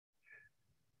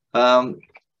Um,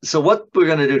 so what we're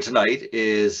going to do tonight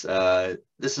is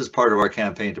this is part of our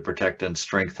campaign to protect and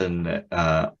strengthen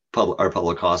our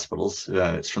public hospitals.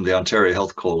 It's from the Ontario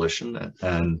Health Coalition,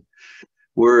 and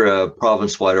we're a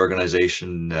province-wide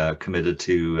organization committed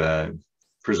to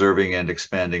preserving and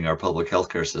expanding our public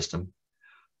healthcare system.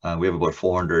 We have about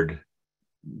 400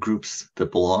 groups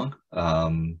that belong,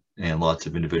 and lots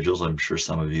of individuals. I'm sure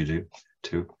some of you do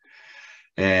too.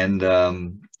 And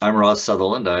I'm Ross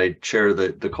Sutherland. I chair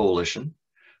the coalition.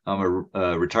 I'm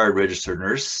a retired registered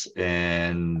nurse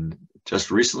and just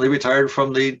recently retired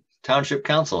from the Township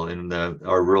Council in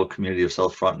our rural community of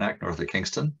South Frontenac, north of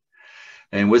Kingston.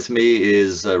 And with me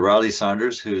is Riley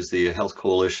Saunders, who's the Health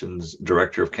Coalition's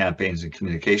Director of Campaigns and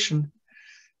Communication,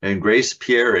 and Grace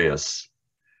Pierreas,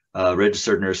 a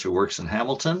registered nurse who works in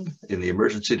Hamilton in the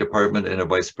emergency department and a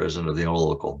vice president of the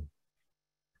local.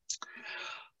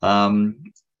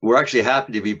 We're actually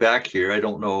happy to be back here. I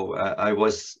don't know, I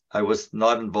was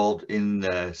not involved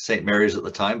in St. Mary's at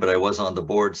the time, but I was on the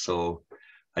board, so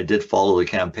I did follow the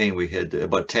campaign we had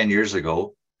about 10 years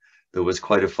ago. There was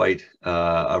quite a fight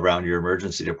around your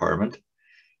emergency department.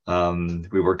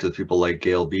 We worked with people like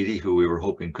Gail Beattie, who we were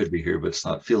hoping could be here, but it's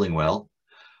not feeling well.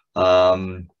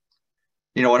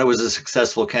 You know, and it was a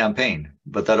successful campaign,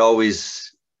 but that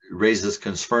always raises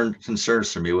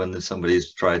concerns for me when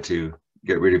somebody's tried to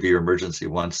get rid of your emergency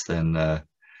once, then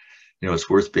you know, it's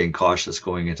worth being cautious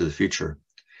going into the future.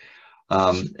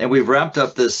 And we've ramped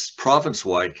up this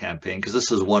province-wide campaign because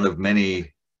this is one of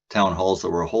many town halls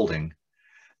that we're holding,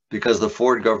 because the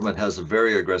Ford government has a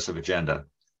very aggressive agenda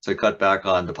to cut back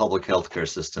on the public healthcare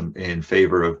system in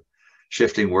favor of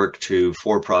shifting work to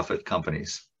for-profit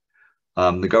companies.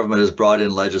 The government has brought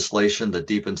in legislation that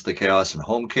deepens the chaos in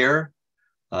home care,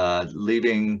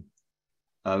 leaving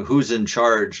who's in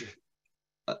charge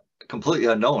completely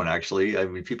unknown, actually. I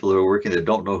mean, people who are working there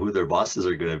don't know who their bosses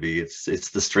are going to be. It's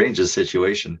the strangest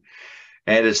situation.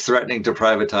 And it's threatening to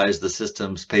privatize the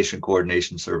system's patient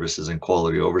coordination services and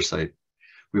quality oversight.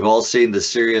 We've all seen the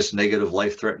serious negative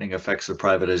life-threatening effects of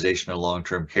privatization in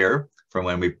long-term care from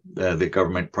when the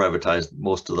government privatized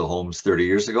most of the homes 30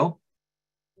 years ago.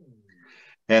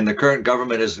 And the current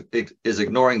government is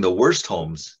ignoring the worst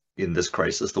homes in this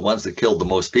crisis, the ones that killed the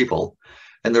most people,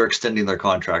 and they're extending their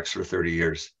contracts for 30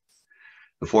 years.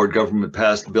 The Ford government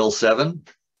passed Bill 7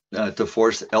 to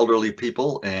force elderly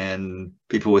people and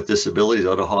people with disabilities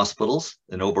out of hospitals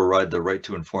and override the right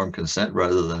to informed consent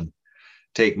rather than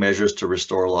take measures to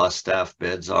restore lost staff,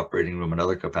 beds, operating room, and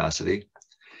other capacity.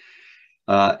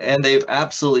 And they've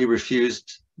absolutely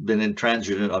been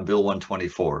intransigent on Bill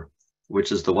 124,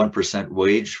 which is the 1%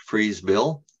 wage freeze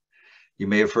bill. You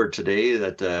may have heard today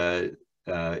that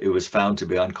it was found to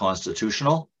be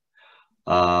unconstitutional.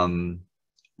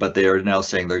 But they are now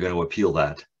saying they're going to appeal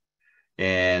that.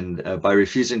 And by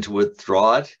refusing to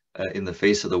withdraw it in the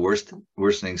face of the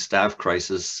worsening staff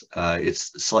crisis,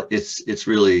 it's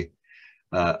really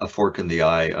a fork in the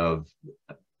eye of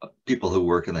people who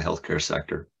work in the healthcare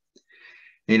sector.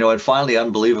 You know, and finally,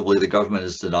 unbelievably, the government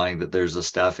is denying that there's a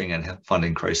staffing and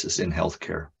funding crisis in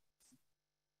healthcare.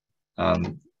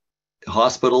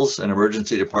 Hospitals and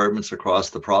emergency departments across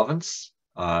the province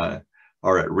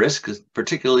are at risk,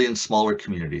 particularly in smaller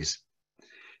communities.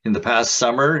 In the past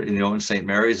summer, you know, in St.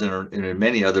 Mary's and in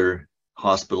many other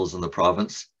hospitals in the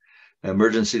province,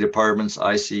 emergency departments,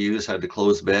 ICUs had to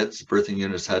close beds, birthing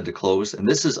units had to close. And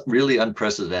this is really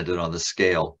unprecedented on the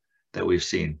scale that we've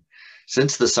seen.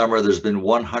 Since the summer, there's been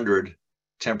 100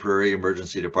 temporary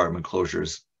emergency department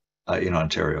closures in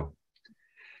Ontario.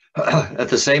 At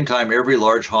the same time, every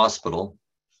large hospital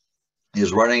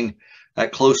is running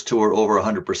at close to or over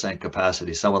 100%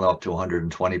 capacity, some of them up to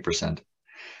 120%. And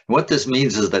what this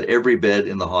means is that every bed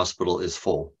in the hospital is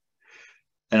full.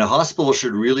 And a hospital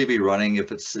should really be running,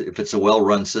 if it's a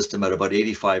well-run system, at about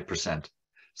 85%,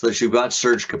 so that you've got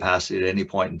surge capacity at any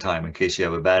point in time in case you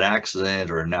have a bad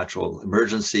accident or a natural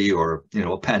emergency or, you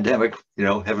know, a pandemic, you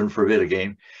know, heaven forbid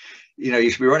again. You know,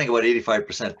 you should be running about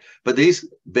 85%. But these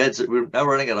beds, we're now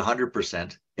running at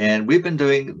 100%. And we've been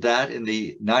doing that in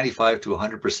the 95 to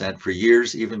 100% for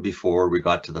years, even before we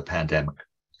got to the pandemic.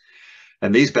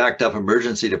 And these backed up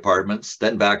emergency departments,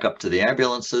 then back up to the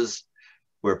ambulances,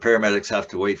 where paramedics have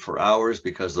to wait for hours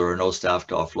because there are no staff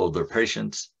to offload their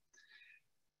patients.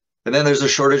 And then there's a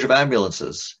shortage of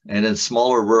ambulances. And in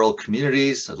smaller rural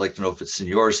communities, I'd like to know if it's in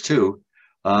yours too,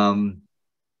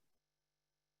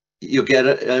 you'll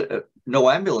get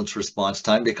no ambulance response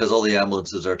time because all the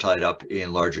ambulances are tied up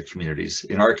in larger communities.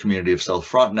 In our community of South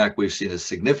Frontenac, we've seen a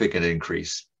significant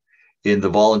increase in the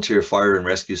volunteer fire and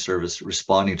rescue service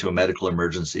responding to medical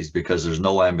emergencies because there's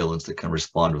no ambulance that can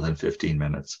respond within 15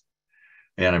 minutes.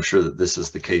 And I'm sure that this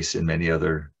is the case in many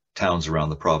other towns around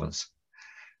the province.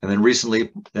 And then recently,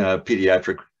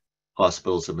 pediatric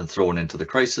hospitals have been thrown into the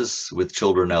crisis, with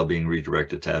children now being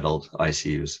redirected to adult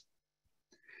ICUs.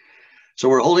 So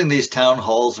we're holding these town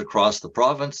halls across the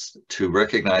province to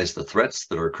recognize the threats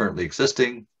that are currently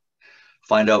existing,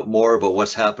 find out more about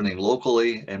what's happening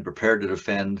locally, and prepare to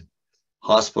defend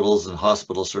hospitals and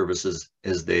hospital services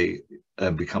as they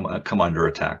come under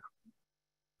attack.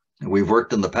 We've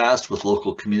worked in the past with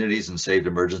local communities and saved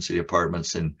emergency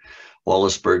departments in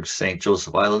Wallaceburg, St.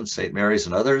 Joseph Island, St. Mary's,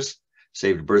 and others,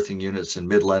 saved birthing units in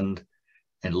Midland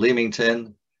and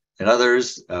Leamington, and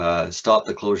others, stopped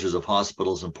the closures of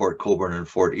hospitals in Port Colborne and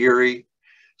Fort Erie,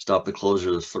 stopped the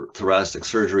closure of thoracic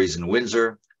surgeries in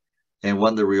Windsor, and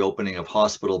won the reopening of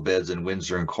hospital beds in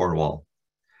Windsor and Cornwall.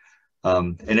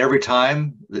 And every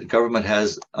time the government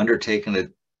has undertaken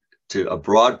a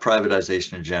broad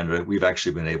privatization agenda, we've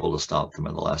actually been able to stop them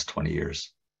in the last 20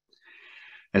 years.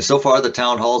 And so far, the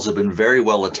town halls have been very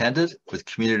well attended, with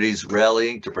communities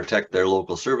rallying to protect their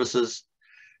local services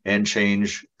and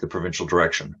change the provincial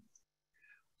direction.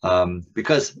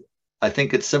 Because I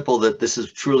think it's simple that this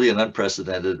is truly an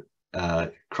unprecedented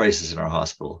crisis in our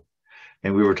hospital.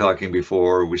 And we were talking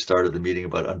before we started the meeting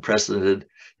about unprecedented.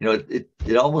 You know,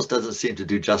 it almost doesn't seem to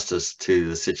do justice to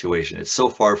the situation. It's so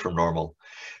far from normal.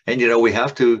 And, you know, we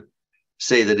have to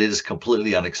say that it is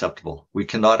completely unacceptable. We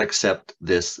cannot accept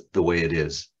this the way it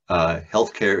is.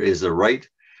 Healthcare is a right,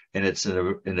 and it's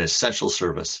an essential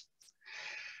service.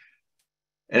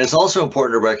 And it's also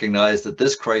important to recognize that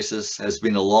this crisis has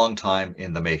been a long time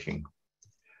in the making.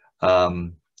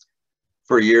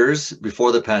 For years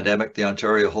before the pandemic, the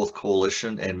Ontario Health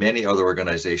Coalition and many other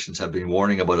organizations have been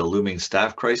warning about a looming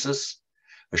staff crisis,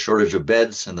 a shortage of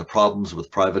beds, and the problems with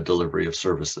private delivery of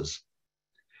services.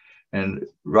 And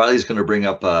Riley's going to bring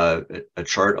up a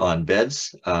chart on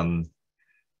beds. And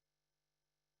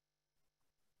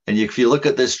if you look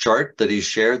at this chart that he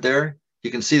shared there,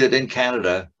 you can see that in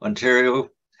Canada, Ontario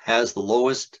has the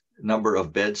lowest number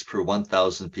of beds per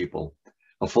 1,000 people,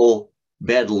 a full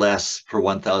bed less per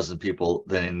 1,000 people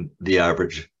than the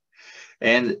average.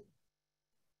 And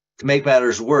to make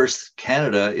matters worse,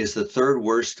 Canada is the third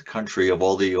worst country of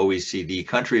all the OECD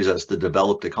countries, that's the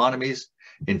developed economies,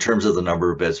 in terms of the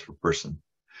number of beds per person.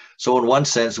 So in one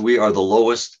sense, we are the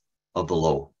lowest of the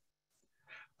low,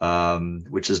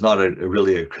 which is not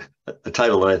really a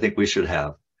title that I think we should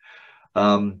have.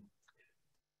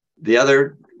 The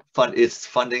other it's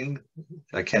funding.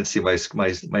 I can't see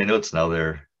my notes now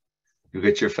there. You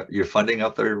get your funding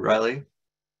up there, Riley?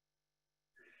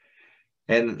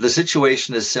 And the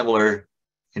situation is similar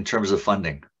in terms of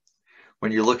funding.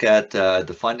 When you look at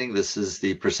the funding, this is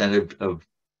the percentage of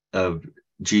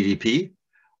GDP.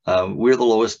 We're the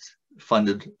lowest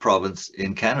funded province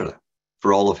in Canada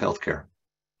for all of healthcare,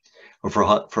 or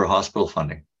for hospital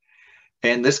funding.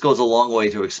 And this goes a long way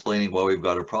to explaining why we've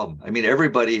got a problem. I mean,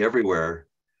 everybody everywhere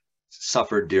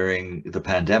suffered during the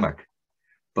pandemic,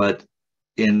 but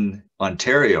in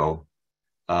Ontario,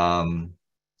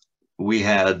 we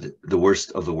had the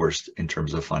worst of the worst in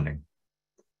terms of funding.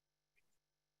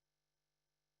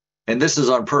 And this is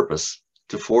on purpose,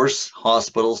 to force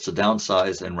hospitals to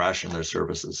downsize and ration their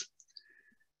services.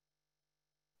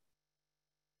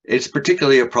 It's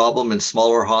particularly a problem in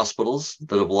smaller hospitals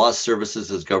that have lost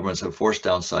services as governments have forced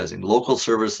downsizing. Local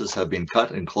services have been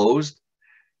cut and closed,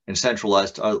 and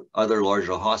centralized to other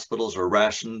larger hospitals or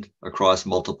rationed across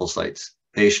multiple sites.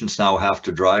 Patients now have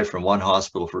to drive from one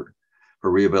hospital for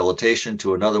rehabilitation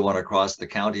to another one across the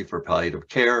county for palliative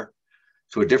care,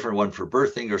 to a different one for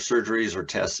birthing or surgeries or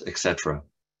tests, etc.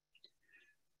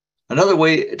 Another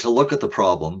way to look at the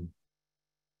problem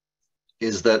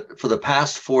is that for the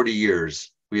past 40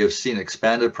 years, we have seen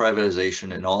expanded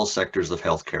privatization in all sectors of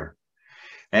healthcare.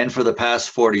 And for the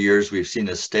past 40 years, we've seen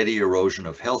a steady erosion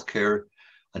of healthcare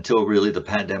until really the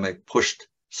pandemic pushed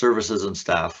services and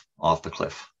staff off the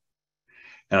cliff.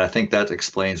 And I think that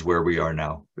explains where we are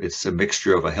now. It's a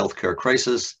mixture of a healthcare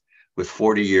crisis with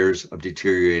 40 years of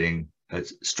deteriorating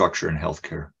structure in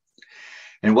healthcare.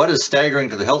 And what is staggering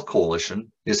to the Health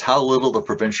Coalition is how little the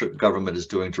provincial government is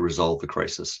doing to resolve the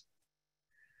crisis.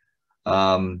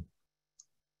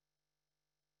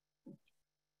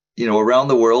 You know, around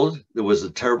the world, there was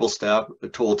a terrible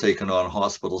toll taken on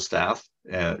hospital staff.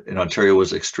 In Ontario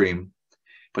was extreme.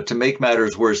 But to make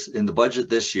matters worse, in the budget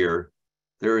this year,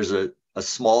 there is a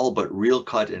small but real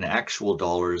cut in actual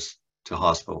dollars to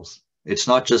hospitals. It's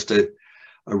not just a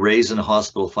raise in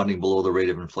hospital funding below the rate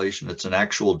of inflation. It's an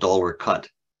actual dollar cut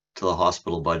to the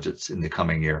hospital budgets in the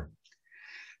coming year.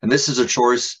 And this is a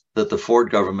choice that the Ford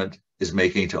government is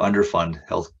making to underfund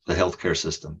the healthcare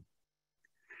system.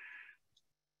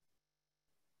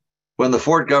 When the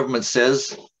Ford government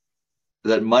says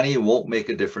that money won't make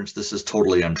a difference, this is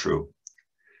totally untrue.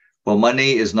 Well,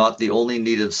 money is not the only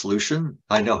needed solution.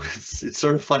 I know it's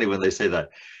sort of funny when they say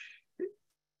that.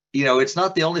 You know, it's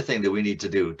not the only thing that we need to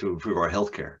do to improve our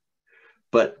healthcare,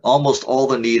 but almost all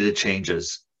the needed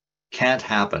changes can't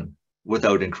happen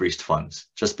without increased funds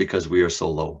just because we are so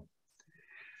low.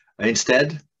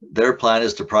 Instead, their plan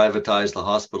is to privatize the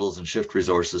hospitals and shift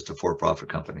resources to for-profit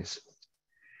companies.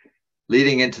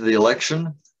 Leading into the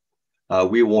election,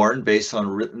 we warned, based on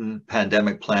written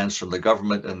pandemic plans from the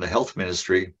government and the health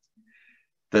ministry,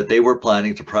 that they were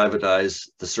planning to privatize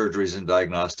the surgeries and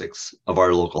diagnostics of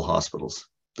our local hospitals.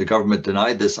 The government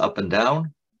denied this up and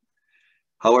down.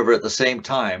 However, at the same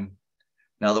time,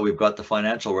 now that we've got the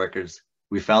financial records,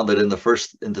 we found that in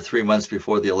the 3 months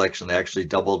before the election, they actually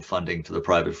doubled funding to the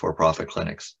private for-profit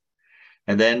clinics.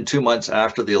 And then 2 months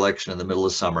after the election, in the middle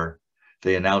of summer,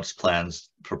 they announced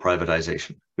plans for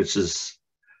privatization, which is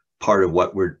part of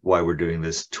why we're doing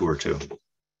this tour too.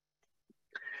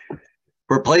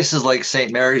 For places like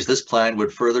St. Mary's, this plan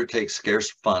would further take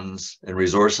scarce funds and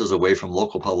resources away from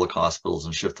local public hospitals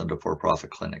and shift them to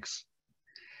for-profit clinics.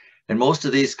 And most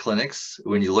of these clinics,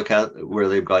 when you look at where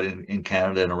they've got in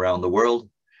Canada and around the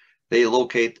world, they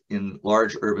locate in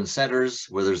large urban centers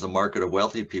where there's a market of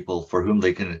wealthy people for whom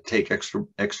they can take extra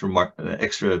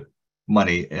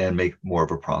money and make more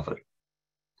of a profit.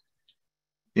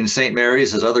 In St.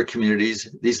 Mary's, as other communities,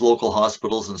 these local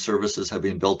hospitals and services have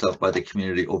been built up by the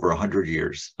community over 100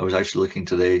 years. I was actually looking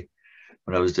today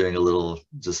when I was doing a little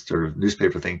just sort of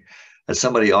newspaper thing at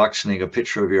somebody auctioning a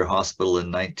picture of your hospital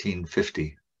in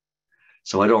 1950.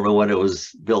 So I don't know when it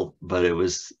was built, but it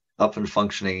was up and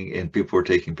functioning and people were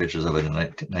taking pictures of it in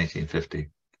 1950.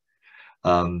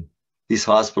 These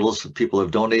hospitals, people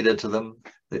have donated to them.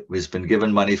 It has been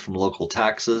given money from local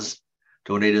taxes,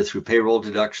 donated through payroll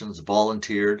deductions,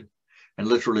 volunteered, and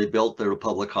literally built their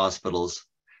public hospitals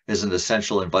as an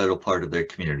essential and vital part of their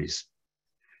communities.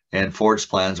 And Ford's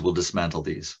plans will dismantle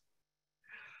these.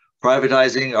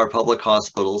 Privatizing our public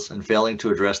hospitals and failing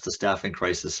to address the staffing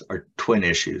crisis are twin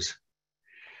issues.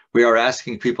 We are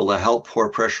asking people to help pour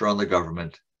pressure on the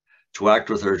government to act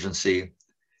with urgency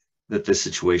that this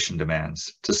situation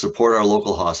demands, to support our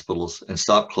local hospitals and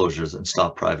stop closures and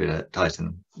stop privatizing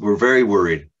them. We're very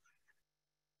worried.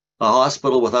 A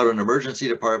hospital without an emergency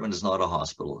department is not a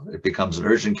hospital. It becomes an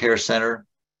urgent care center,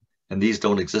 and these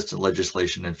don't exist in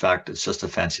legislation. In fact, it's just a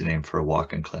fancy name for a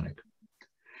walk-in clinic.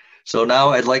 So now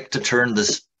I'd like to turn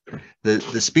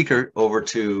the speaker over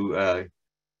to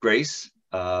Grace,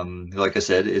 who, like I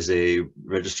said, is a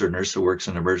registered nurse who works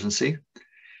in emergency.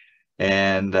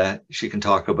 And she can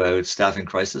talk about staffing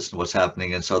crisis and what's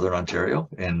happening in Southern Ontario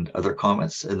and other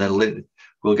comments. And then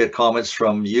we'll get comments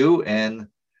from you, and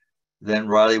then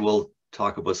Riley will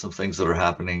talk about some things that are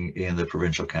happening in the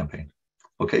provincial campaign.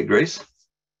 Okay, Grace?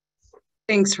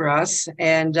 Thanks, Ross.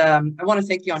 And I want to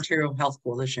thank the Ontario Health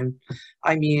Coalition.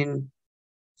 I mean,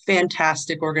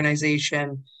 fantastic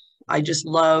organization. I just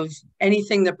love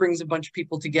anything that brings a bunch of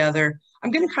people together.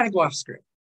 I'm going to kind of go off script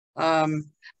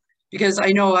because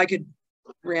I know I could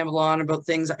ramble on about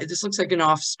things. This looks like an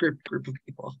off script group of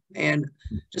people. And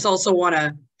just also want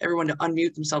everyone to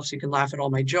unmute themselves so you can laugh at all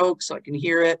my jokes so I can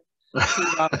hear it.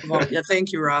 Yeah,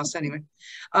 thank you, Ross. Anyway,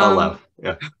 I'll laugh.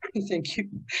 Yeah, thank you.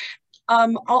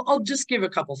 I'll just give a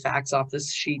couple facts off this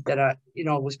sheet that I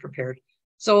was prepared.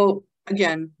 So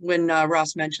again, when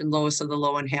Ross mentioned lowest of the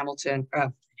low in Hamilton,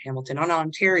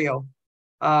 Ontario,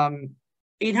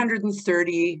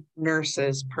 830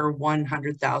 nurses per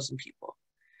 100,000 people.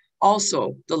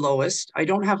 Also the lowest. I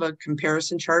don't have a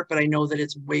comparison chart, but I know that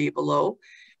it's way below.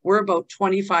 We're about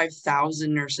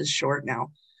 25,000 nurses short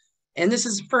now. And this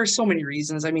is for so many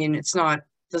reasons. I mean,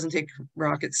 doesn't take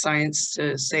rocket science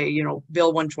to say,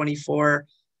 Bill 124,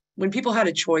 when people had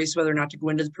a choice whether or not to go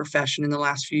into the profession in the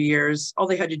last few years, all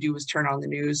they had to do was turn on the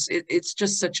news. It's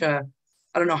just such I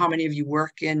don't know how many of you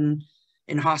work in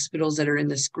hospitals that are in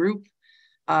this group,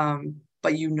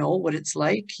 but you know what it's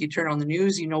like. You turn on the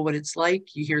news, you know what it's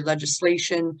like. You hear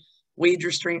legislation, wage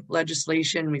restraint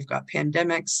legislation. We've got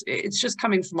pandemics. It's just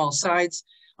coming from all sides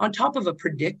on top of a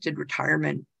predicted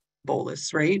retirement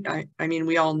bolus, right? I mean,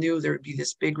 we all knew there would be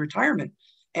this big retirement,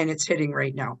 and it's hitting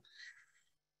right now.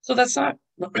 So that's not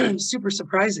super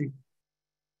surprising.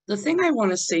 The thing I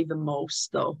want to say the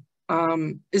most, though,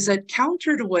 is that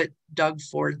counter to what Doug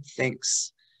Ford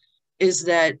thinks, is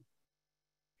that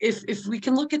if we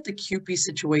can look at the CUPE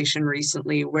situation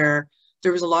recently, where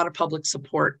there was a lot of public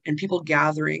support and people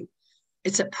gathering,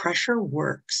 it's that pressure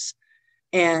works.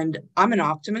 And I'm an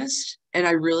optimist, and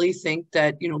I really think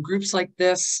that, groups like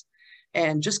this,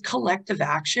 and just collective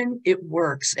action, it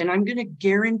works. And I'm going to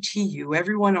guarantee you,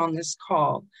 everyone on this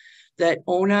call, that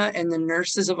ONA and the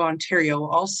nurses of Ontario,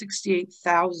 all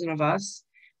 68,000 of us,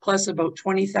 plus about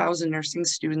 20,000 nursing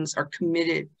students, are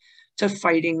committed to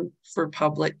fighting for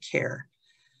public care.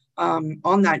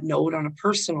 On that note, on a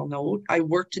personal note, I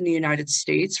worked in the United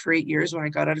States for 8 years when I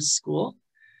got out of school.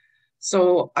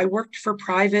 So I worked for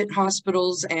private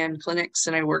hospitals and clinics,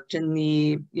 and I worked in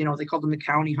the, they called them the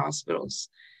county hospitals.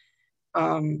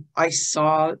 I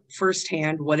saw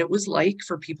firsthand what it was like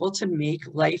for people to make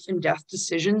life and death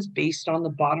decisions based on the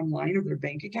bottom line of their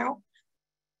bank account.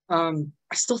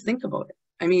 I still think about it.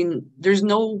 I mean, there's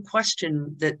no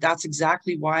question that that's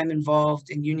exactly why I'm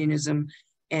involved in unionism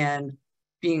and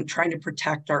trying to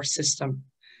protect our system.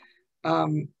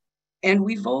 And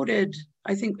we voted,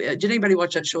 I think, did anybody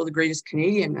watch that show, The Greatest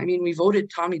Canadian? I mean, we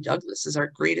voted Tommy Douglas as our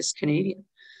greatest Canadian,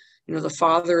 the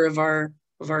father of our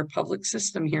public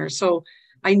system here. So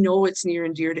I know it's near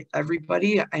and dear to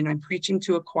everybody, and I'm preaching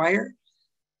to a choir.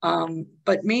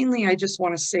 But mainly, I just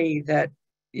want to say that,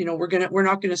 we're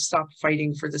not going to stop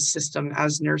fighting for the system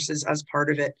as nurses, as part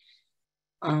of it.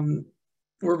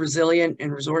 We're resilient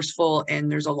and resourceful,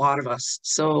 and there's a lot of us.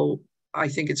 So I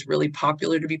think it's really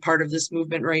popular to be part of this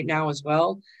movement right now as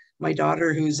well. My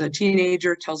daughter, who's a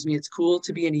teenager, tells me it's cool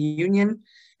to be in a union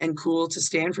and cool to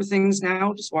stand for things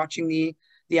now, just watching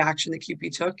the action that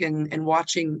CUPE took and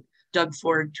watching Doug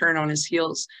Ford turn on his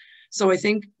heels. So I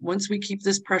think once we keep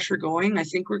this pressure going, I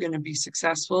think we're going to be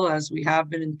successful, as we have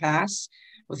been in the past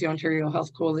with the Ontario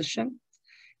Health Coalition.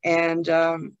 And,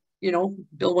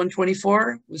 Bill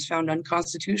 124 was found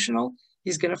unconstitutional.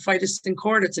 He's going to fight us in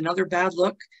court. It's another bad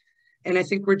look. And I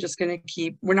think we're just going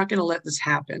to we're not going to let this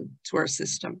happen to our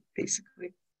system,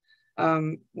 basically.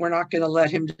 We're not going to let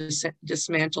him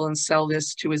dismantle and sell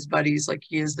this to his buddies like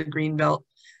he is the Greenbelt.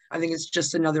 I think it's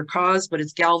just another cause, but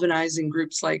it's galvanizing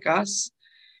groups like us.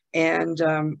 And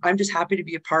I'm just happy to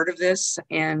be a part of this.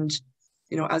 And,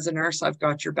 as a nurse, I've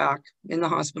got your back in the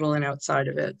hospital and outside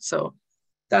of it. So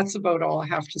that's about all I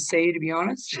have to say, to be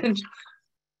honest.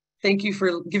 Thank you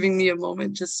for giving me a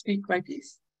moment to speak my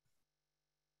piece.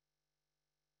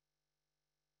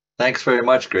 Thanks very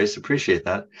much, Grace. Appreciate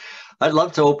that. I'd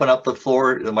love to open up the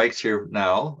floor, the mics here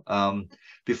now.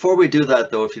 Before we do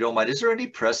that, though, if you don't mind, is there any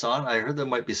press on? I heard there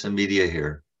might be some media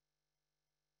here.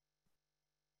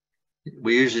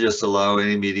 We usually just allow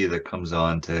any media that comes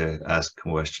on to ask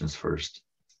questions first,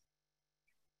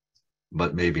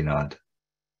 but maybe not.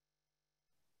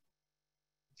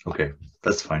 Okay,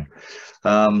 that's fine.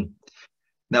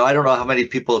 Now, I don't know how many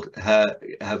people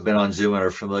have been on Zoom and are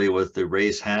familiar with the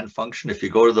raise hand function. If you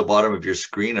go to the bottom of your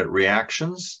screen at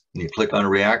reactions, and you click on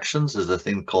reactions, there's a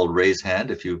thing called raise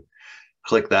hand. If you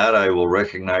click that, I will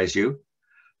recognize you.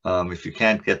 If you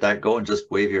can't get that going, just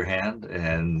wave your hand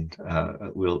and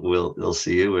we'll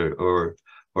see you, or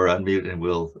unmute, and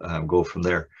we'll go from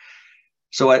there.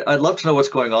 So I'd love to know what's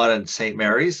going on in St.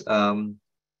 Mary's. And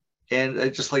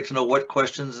I'd just like to know what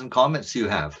questions and comments you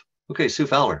have. Okay, Sue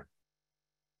Fowler.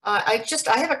 I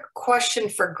have a question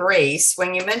for Grace.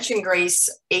 When you mentioned, Grace,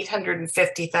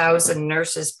 850,000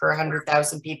 nurses per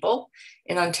 100,000 people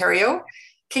in Ontario,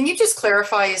 can you just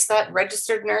clarify, is that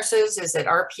registered nurses? Is it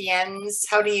RPNs?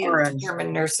 How do you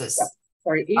determine nurses? Yeah.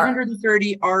 Sorry,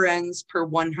 830 RNs per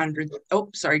 100. Oh,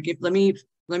 sorry, let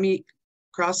me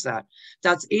cross that.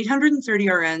 That's 830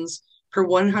 RNs per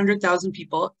 100,000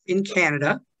 people in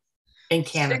Canada. In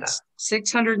Canada.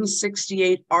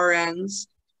 668 RNs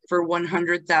for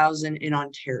 100,000 in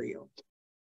Ontario.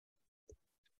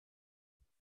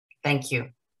 Thank you.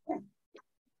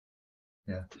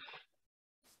 Yeah.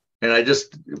 And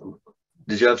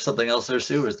did you have something else there,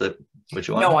 Sue? Or is that what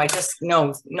you want?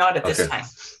 No, not at this time.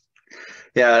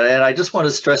 Yeah, and I just want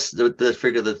to stress the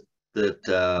figure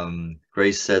that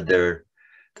Grace said there,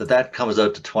 that comes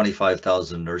out to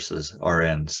 25,000 nurses,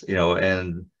 RNs,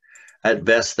 and at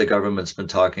best, the government's been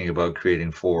talking about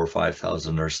creating 4,000 or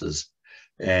 5,000 nurses,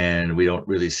 and we don't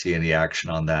really see any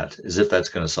action on that, as if that's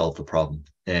going to solve the problem.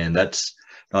 And that's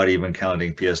not even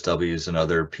counting PSWs and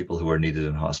other people who are needed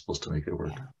in hospitals to make it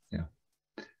work. Yeah.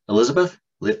 Elizabeth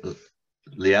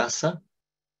Liasa?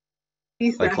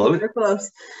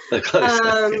 Close.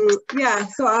 Yeah,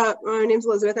 so my name's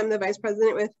Elizabeth. I'm the vice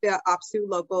president with the OPSU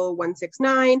Local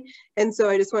 169. And so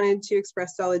I just wanted to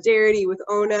express solidarity with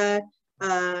ONA.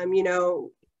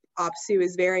 OPSU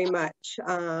is very much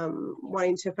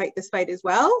wanting to fight this fight as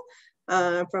well,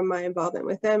 from my involvement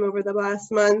with them over the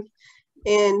last month.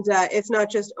 And it's not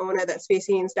just ONA that's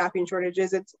facing staffing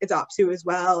shortages, it's OPSU as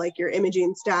well, like your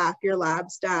imaging staff, your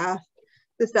lab staff,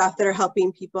 the staff that are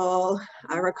helping people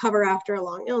recover after a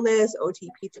long illness, OT,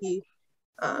 PT,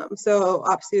 So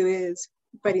OPSU is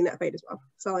fighting that fight as well.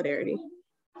 Solidarity.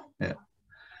 Yeah.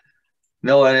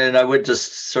 No, and I would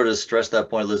just sort of stress that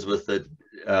point, Elizabeth, that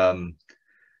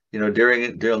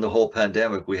during the whole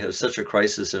pandemic, we had such a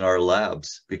crisis in our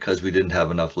labs because we didn't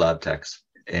have enough lab techs,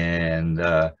 and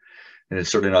it's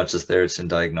certainly not just there; it's in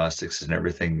diagnostics and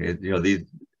everything. The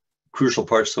crucial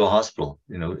parts to a hospital.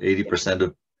 80%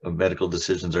 of medical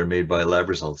decisions are made by lab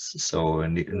results,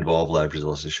 and involve lab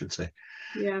results, I should say.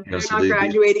 Yeah, they're not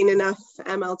graduating enough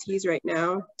MLTs right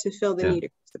now to fill the need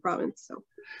across the province. So.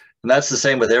 And that's the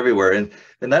same with everywhere. And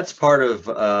that's part of,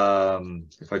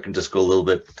 if I can just go a little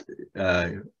bit,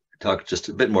 talk just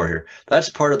a bit more here. That's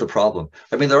part of the problem.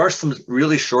 I mean, there are some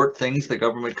really short things the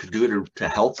government could do to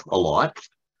help a lot.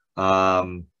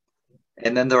 And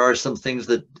then there are some things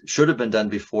that should have been done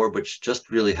before, but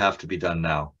just really have to be done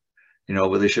now.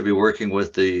 Where they should be working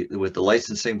with the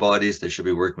licensing bodies. They should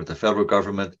be working with the federal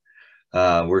government,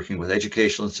 working with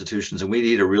educational institutions. And we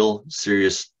need a real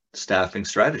serious staffing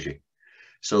strategy,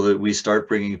 so that we start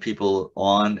bringing people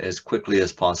on as quickly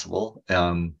as possible.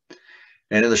 And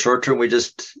in the short term, we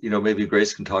just, maybe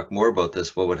Grace can talk more about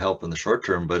this, what would help in the short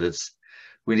term, but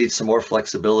we need some more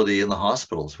flexibility in the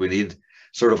hospitals. We need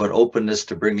sort of an openness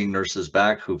to bringing nurses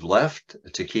back who've left,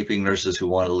 to keeping nurses who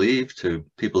want to leave, to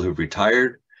people who've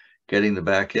retired, getting them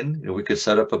back in. We could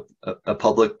set up a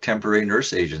public temporary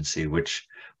nurse agency, which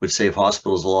would save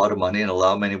hospitals a lot of money and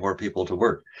allow many more people to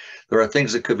work. There are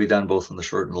things that could be done both in the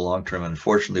short and the long term.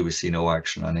 Unfortunately, we see no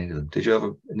action on any of them. Did you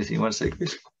have anything you want to say,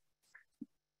 Chris?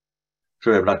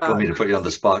 Sorry, I'm not going to put you on the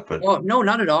spot, but. Well, no,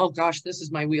 not at all. Gosh, this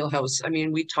is my wheelhouse. I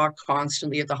mean, we talk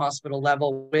constantly at the hospital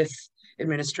level with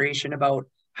administration about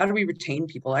how do we retain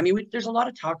people. I mean, there's a lot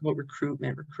of talk about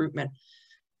recruitment.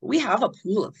 We have a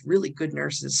pool of really good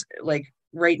nurses, like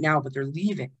right now, but they're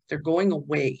leaving. They're going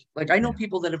away. Like I know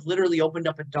people that have literally opened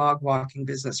up a dog walking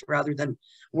business rather than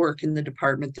work in the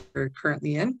department that they're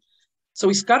currently in. So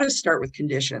we've got to start with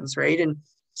conditions, right? And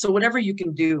so whatever you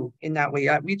can do in that way,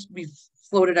 we've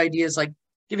floated ideas like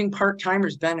giving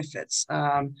part-timers benefits,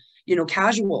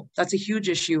 casual. That's a huge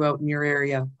issue out in your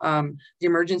area. The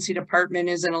emergency department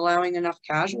isn't allowing enough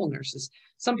casual nurses.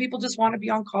 Some people just want to be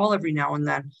on call every now and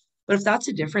then. But if that's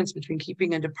a difference between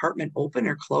keeping a department open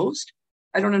or closed,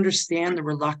 I don't understand the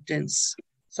reluctance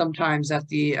sometimes at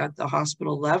the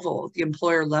hospital level, the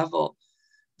employer level.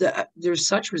 There's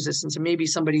such resistance, and maybe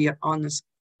somebody on this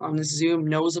Zoom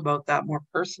knows about that more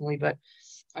personally, but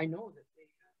I know that they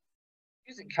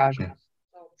using casual.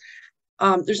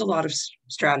 So, there's a lot of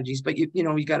strategies, but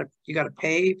you gotta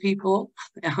pay people.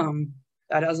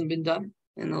 That hasn't been done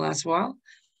in the last while.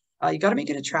 You got to make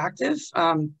it attractive.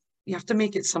 You have to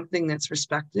make it something that's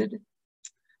respected.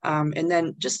 And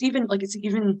then just even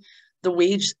the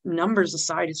wage numbers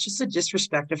aside, it's just a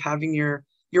disrespect of having your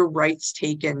rights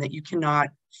taken, that you cannot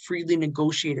freely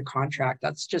negotiate a contract.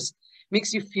 That's just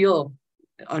makes you feel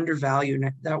undervalued.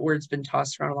 And that word's been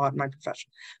tossed around a lot in my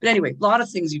profession. But anyway, a lot of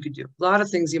things you could do, a lot of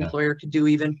things the employer could do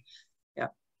even. Yeah.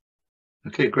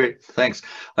 Okay, great. Thanks.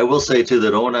 I will say too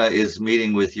that ONA is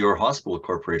meeting with your hospital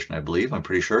corporation, I believe, I'm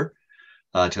pretty sure,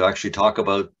 to actually talk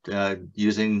about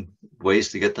using ways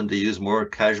to get them to use more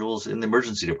casuals in the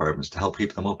emergency departments to help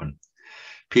keep them open.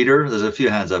 Peter, there's a few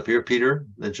hands up here. Peter,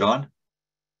 then John.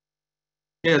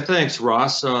 Yeah, thanks,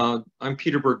 Ross. I'm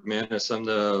Peter Bergmanis. I'm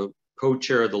the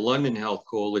co-chair of the London Health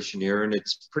Coalition here, and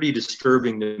it's pretty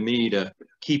disturbing to me to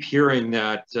keep hearing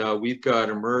that we've got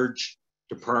emerge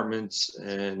departments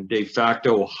and de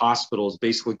facto hospitals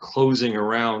basically closing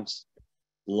around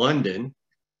London.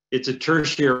 It's a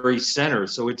tertiary center,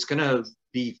 so it's going to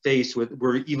be faced with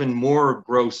even more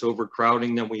gross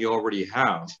overcrowding than we already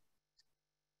have.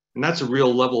 And that's a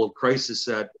real level of crisis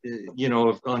that,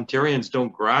 if Ontarians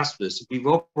don't grasp this, we've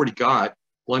already got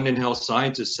London Health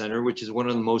Sciences Centre, which is one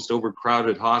of the most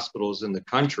overcrowded hospitals in the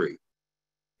country.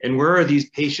 And where are these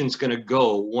patients going to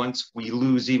go once we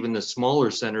lose even the smaller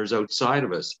centers outside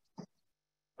of us?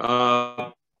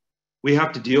 We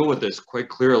have to deal with this quite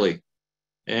clearly.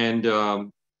 And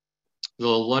the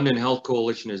London Health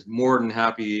Coalition is more than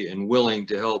happy and willing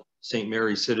to help St.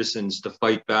 Mary's citizens to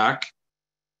fight back.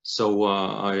 So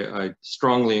I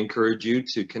strongly encourage you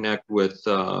to connect with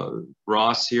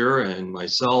Ross here and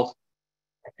myself.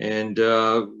 And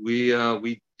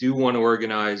we do want to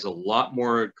organize a lot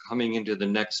more coming into the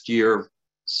next year.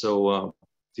 So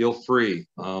feel free.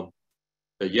 But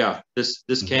yeah,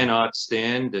 this cannot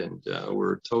stand, and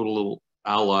we're total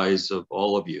allies of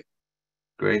all of you.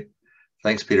 Great.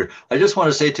 Thanks, Peter. I just want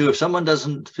to say too, if someone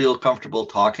doesn't feel comfortable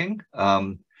talking,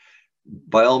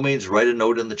 by all means, write a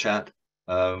note in the chat.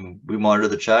 we monitor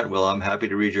the chat. Well, I'm happy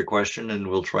to read your question, and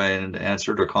we'll try and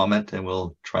answer it or comment, and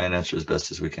we'll try and answer as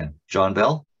best as we can. John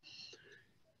Bell?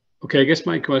 Okay, I guess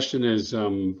my question is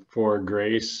for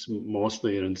Grace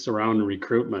mostly, and it's around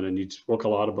recruitment. And you spoke a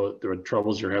lot about the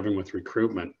troubles you're having with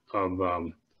recruitment of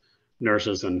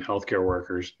nurses and healthcare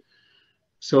workers.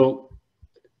 So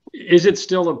is it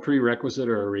still a prerequisite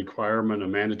or a requirement, a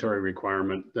mandatory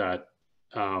requirement that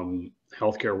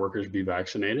healthcare workers be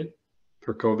vaccinated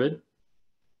for COVID?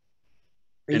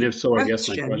 And if so, I guess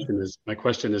my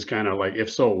question is kind of like,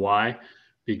 if so, why?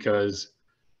 Because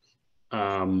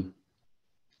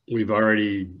we've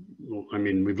learned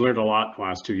a lot the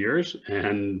last 2 years,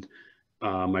 and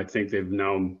I think they've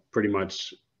now pretty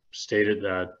much stated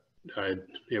that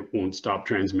it won't stop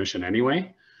transmission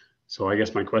anyway. So I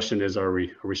guess my question is, are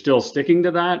we still sticking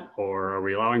to that, or are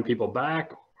we allowing people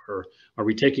back, or are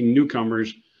we taking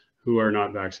newcomers who are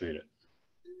not vaccinated?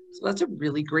 So that's a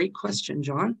really great question,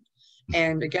 John.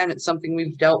 And again, it's something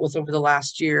we've dealt with over the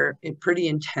last year pretty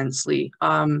intensely.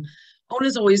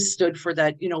 ONA's always stood for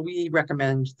that, we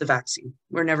recommend the vaccine.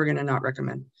 We're never going to not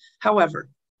recommend. However,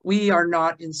 we are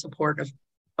not in support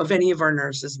of any of our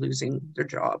nurses losing their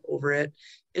job over it,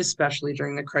 especially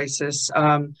during the crisis.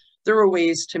 There were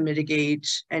ways to mitigate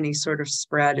any sort of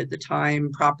spread at the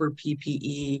time, proper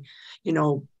PPE,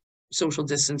 social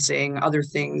distancing, other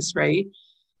things, right?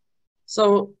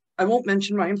 So I won't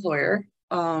mention my employer,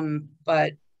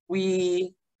 but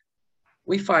we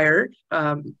fired,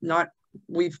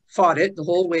 we've fought it the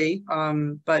whole way,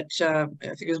 but I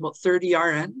think it was about 30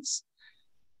 RNs.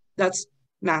 That's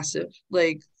massive.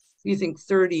 Like, you think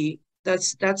 30,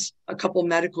 that's a couple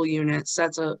medical units,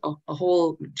 that's a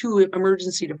whole 2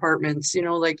 emergency departments,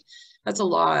 that's a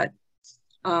lot.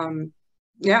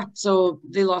 Yeah, so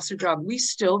they lost their job. We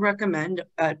still recommend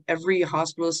at every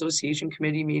hospital association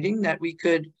committee meeting that we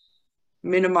could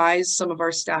minimize some of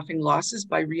our staffing losses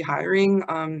by rehiring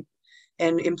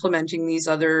and implementing these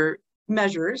other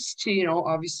measures to,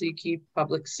 obviously keep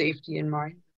public safety in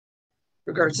mind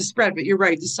regards to spread. But you're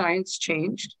right, the science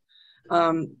changed.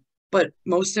 But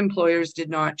most employers did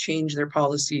not change their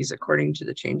policies according to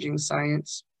the changing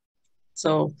science.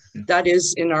 So that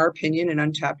is, in our opinion, an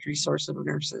untapped resource of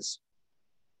nurses.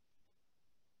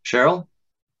 Cheryl?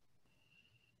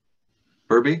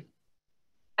 Herbie?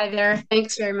 Hi there.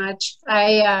 Thanks very much.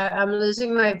 I'm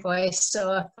losing my voice,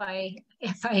 so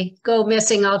if I go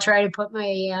missing, I'll try to put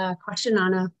my question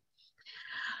on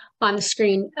the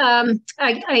screen.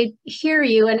 I hear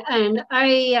you, and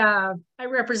I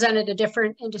represented a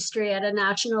different industry at a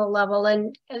national level,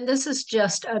 and this is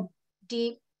just a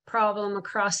deep problem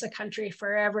across the country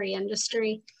for every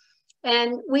industry.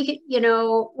 And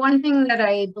one thing that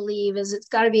I believe is it's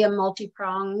got to be a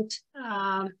multi-pronged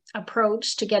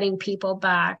approach to getting people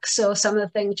back. So some of the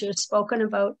things you've spoken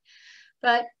about,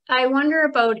 but I wonder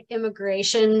about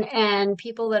immigration and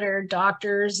people that are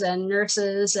doctors and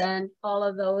nurses and all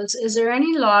of those. Is there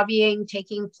any lobbying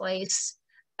taking place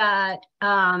that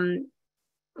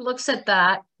looks at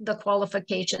the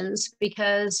qualifications?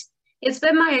 Because it's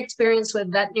been my experience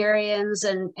with veterinarians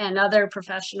and other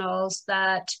professionals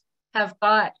that have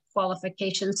got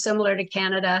qualifications similar to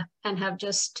Canada and have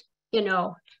just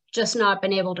not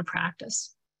been able to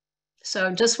practice. So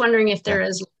I'm just wondering if there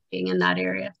is lobbying in that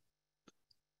area.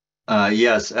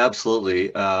 Yes,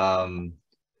 absolutely.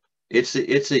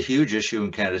 It's a huge issue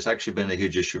in Canada. It's actually been a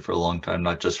huge issue for a long time,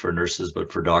 not just for nurses,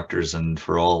 but for doctors and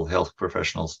for all health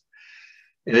professionals.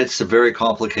 And it's a very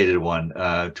complicated one.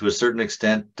 To a certain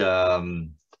extent,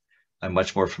 I'm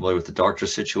much more familiar with the doctor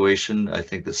situation. I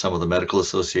think that some of the medical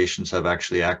associations have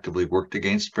actually actively worked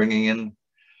against bringing in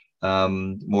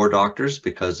more doctors,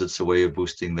 because it's a way of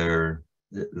boosting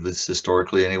this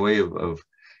historically anyway, of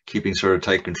keeping sort of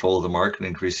tight control of the market and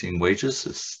increasing wages.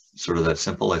 It's sort of that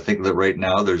simple. I think that right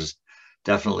now there's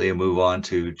definitely a move on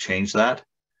to change that.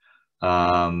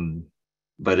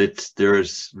 But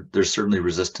there's certainly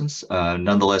resistance.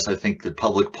 Nonetheless, I think that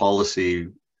public policy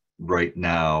right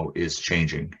now is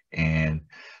changing, and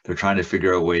they're trying to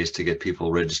figure out ways to get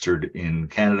people registered in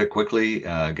Canada quickly,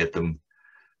 get them,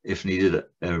 if needed,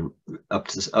 up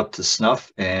to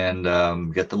snuff,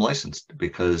 and get them licensed,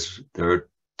 because there are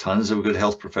tons of good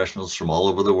health professionals from all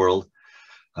over the world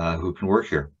who can work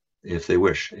here if they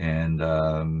wish, and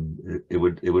it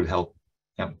would help.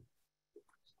 Yeah.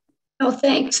 Oh,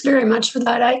 thanks very much for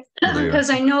that.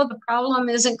 Because I know the problem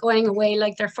isn't going away,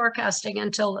 like they're forecasting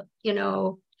until,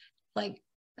 like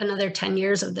another 10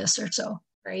 years of this or so,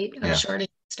 right? Of shortage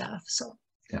of staff. So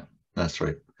yeah, that's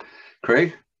right.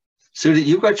 Craig? Sudie,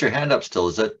 you've got your hand up still.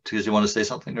 Is that because you want to say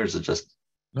something, or is it just?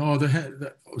 No,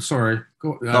 sorry.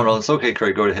 Go. No, it's okay,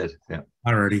 Craig. Go ahead. Yeah.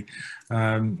 Alrighty.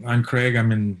 I'm Craig.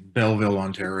 I'm in Belleville,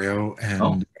 Ontario,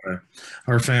 and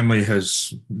our family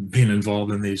has been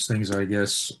involved in these things, I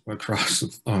guess, across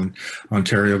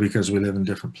Ontario because we live in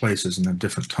different places and have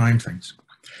different time things.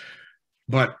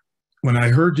 But when I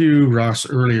heard you, Ross,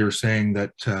 earlier saying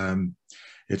that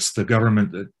it's the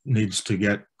government that needs to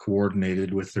get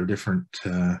coordinated with their different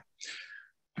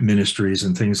ministries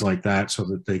and things like that so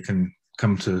that they can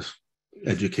come to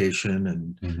education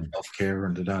and healthcare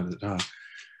and da-da-da-da.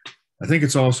 I think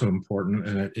it's also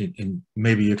important, and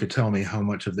maybe you could tell me how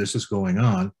much of this is going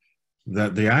on,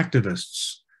 that the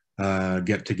activists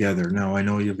get together. Now, I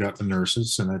know you've got the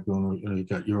nurses, and you've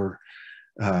got your,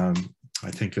 I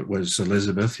think it was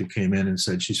Elizabeth who came in and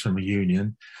said she's from a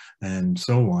union and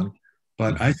so on.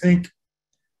 But I think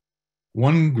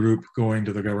one group going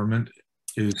to the government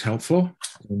is helpful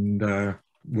and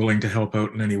willing to help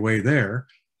out in any way there.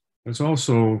 It's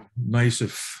also nice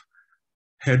if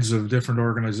heads of different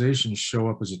organizations show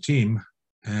up as a team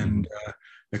and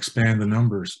expand the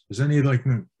numbers. Is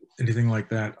anything like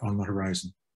that on the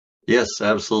horizon? Yes,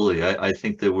 absolutely. I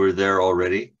think that we're there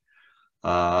already.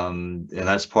 And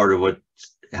that's part of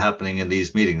what's happening in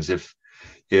these meetings. If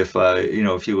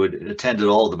you would attend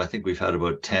all of them, I think we've had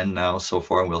about 10 now so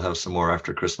far, and we'll have some more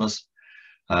after Christmas.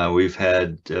 We've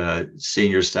had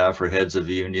senior staff or heads of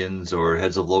unions or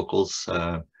heads of locals,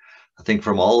 I think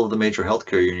from all of the major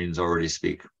healthcare unions already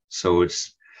speak. So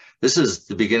this is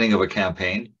the beginning of a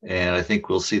campaign, and I think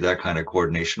we'll see that kind of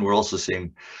coordination. We're also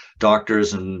seeing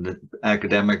doctors and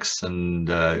academics and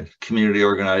community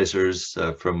organizers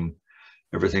from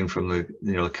everything from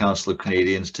the Council of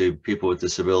Canadians to people with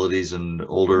disabilities and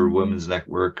older women's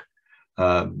network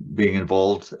being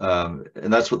involved.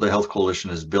 And that's what the Health Coalition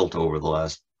has built over the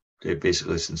last,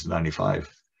 basically since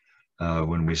 '95,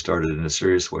 when we started in a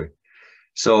serious way.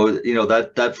 So,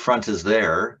 that front is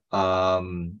there.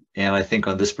 And I think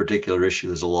on this particular issue,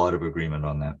 there's a lot of agreement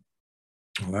on that.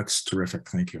 Well, that's terrific.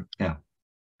 Thank you. Yeah.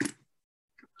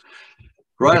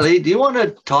 Riley, do you want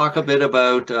to talk a bit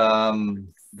about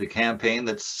the campaign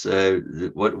that's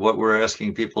what we're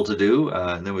asking people to do?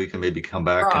 And then we can maybe come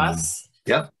back. Ross,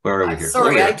 Where are we here?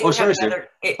 Sorry, I do have sorry, another.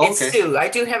 It's okay. Sue. I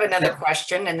do have another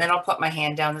question, and then I'll put my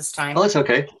hand down this time. Oh, that's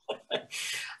okay.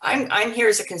 I'm here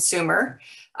as a consumer,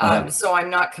 so I'm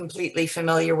not completely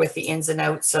familiar with the ins and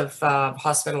outs of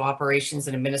hospital operations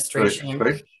and administration.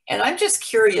 Right. And I'm just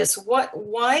curious,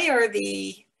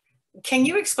 can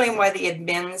you explain why the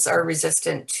admins are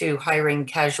resistant to hiring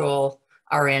casual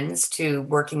RNs, to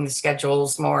working the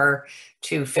schedules more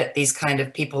to fit these kind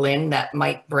of people in that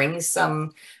might bring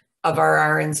some of our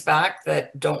RNs back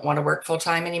that don't want to work full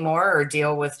time anymore or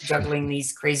deal with juggling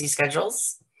these crazy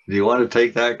schedules? Do you want to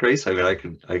take that, Grace? I mean, I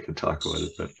could talk about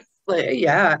it, but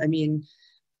yeah, I mean,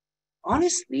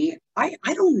 honestly, I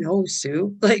don't know,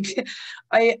 Sue. Like,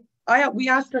 we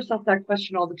ask ourselves that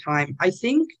question all the time. I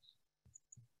think,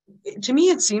 to me,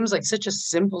 it seems like such a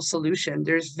simple solution.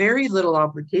 There's very little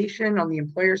obligation on the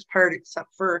employer's part,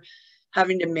 except for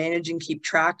having to manage and keep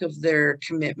track of their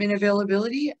commitment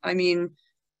availability. I mean,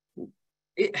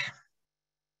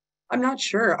 I'm not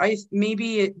sure.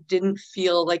 Maybe it didn't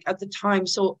feel like at the time.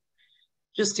 So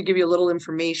just to give you a little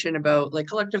information about like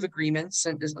collective agreements,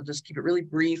 and I'll just keep it really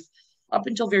brief. Up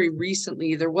until very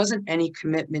recently, there wasn't any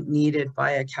commitment needed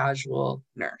by a casual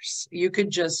nurse. You could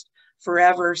just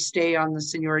forever stay on the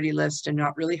seniority list and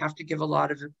not really have to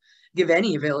give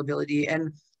any availability.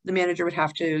 And the manager would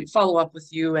have to follow up with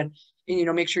you and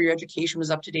make sure your education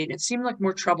was up to date. And it seemed like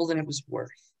more trouble than it was worth.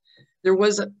 There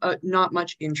was not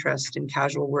much interest in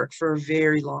casual work for a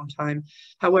very long time.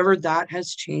 However, that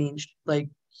has changed like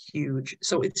huge.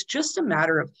 So it's just a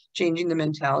matter of changing the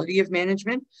mentality of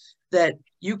management that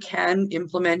you can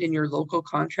implement in your local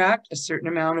contract a certain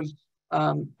amount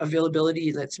of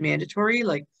availability that's mandatory,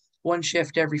 like one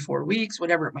shift every 4 weeks,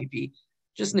 whatever it might be.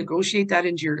 Just negotiate that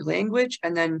into your language,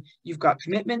 and then you've got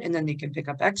commitment, and then they can pick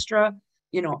up extra,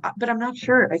 but I'm not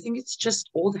sure. I think it's just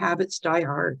old habits die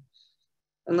hard.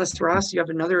 Unless, Ross, you have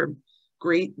another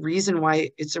great reason why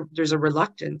there's a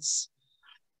reluctance.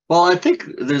 Well, I think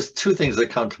there's two things that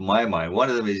come to my mind.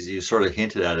 One of them is you sort of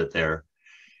hinted at it there.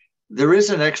 There is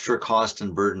an extra cost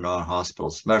and burden on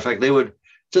hospitals. Matter of fact, they would,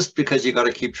 just because you got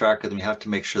to keep track of them, you have to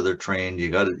make sure they're trained.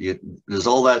 There's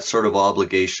all that sort of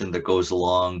obligation that goes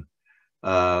along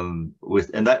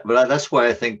but that's why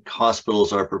I think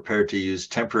hospitals are prepared to use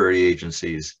temporary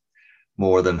agencies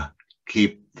more than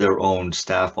keep their own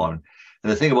staff on.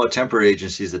 And the thing about temporary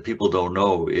agencies that people don't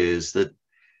know is that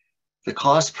the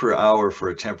cost per hour for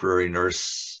a temporary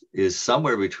nurse is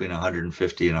somewhere between $150 and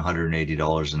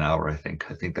 $180 an hour. I think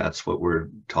that's what we're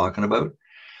talking about.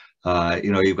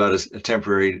 You've got a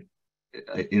temporary,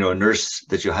 a nurse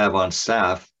that you have on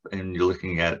staff, and you're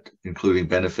looking at including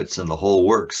benefits and the whole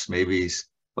works, maybe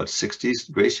what,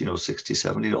 60s, Grace, $60,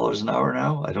 $70 an hour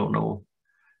now? I don't know.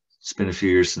 It's been a few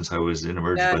years since I was in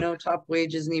emergency. Yeah, but no, top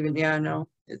wage isn't even, yeah, no.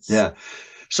 Yeah.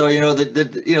 So,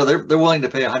 they're willing to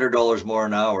pay $100 more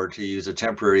an hour to use a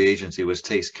temporary agency which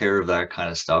takes care of that kind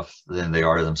of stuff than they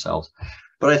are themselves.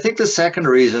 But I think the second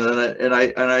reason, and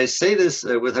I say this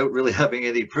without really having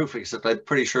any proof, except I'm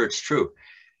pretty sure it's true,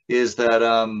 is that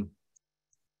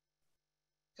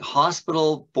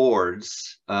hospital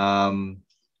boards, they're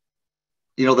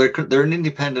an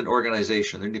independent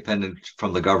organization. They're independent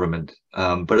from the government,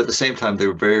 but at the same time,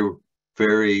 they're very,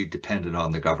 very dependent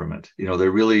on the government.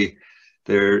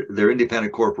 They're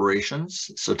independent corporations,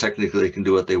 so technically they can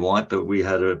do what they want. But we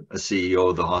had a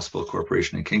CEO of the hospital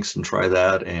corporation in Kingston try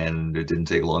that, and it didn't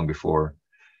take long before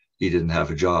he didn't have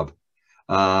a job.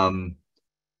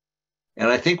 And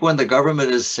I think when the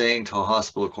government is saying to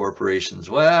hospital corporations,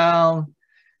 well,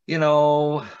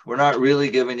 we're not really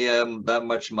giving you that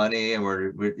much money, and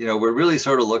we're really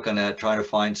sort of looking at trying to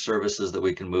find services that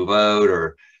we can move out,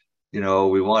 or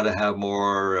we want to have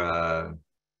more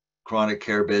chronic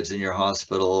care beds in your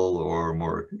hospital, or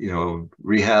more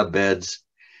rehab beds.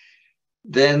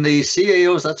 Then the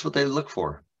CAOs, that's what they look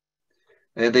for,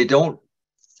 and they don't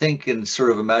think in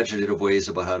sort of imaginative ways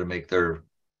about how to make their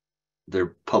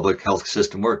public health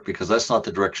system work, because that's not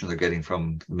the direction they're getting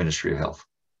from the Ministry of Health.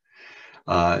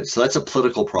 So that's a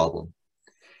political problem.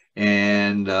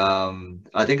 And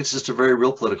I think it's just a very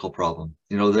real political problem.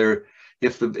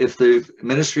 If the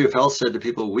Ministry of Health said to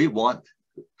people, we want,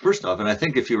 first off, and I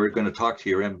think if you were going to talk to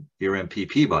your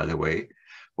MPP, by the way,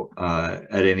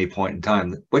 at any point in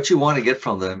time, what you want to get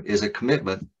from them is a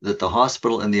commitment that the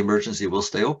hospital and the emergency will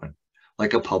stay open,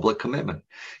 like a public commitment.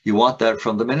 You want that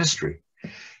from the ministry.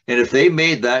 And if they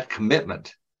made that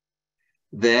commitment,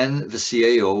 then the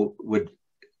CAO would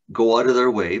go out of their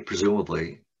way,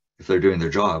 presumably, if they're doing their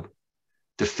job,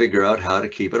 to figure out how to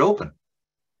keep it open.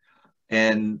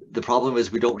 And the problem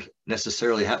is we don't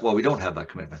necessarily have, we don't have that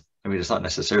commitment. I mean, it's not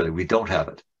necessarily, we don't have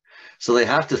it. So they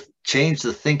have to change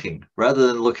the thinking, rather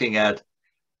than looking at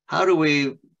how do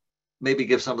we maybe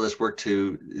give some of this work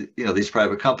to, these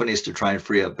private companies to try and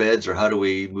free up beds, or how do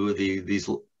we move these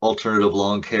alternative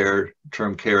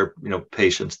long-term care,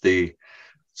 patients, the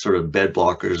sort of bed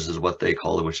blockers is what they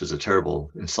call it, which is a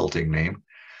terrible, insulting name.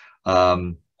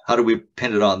 How do we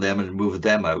pin it on them and move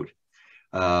them out,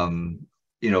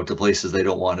 to places they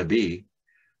don't want to be?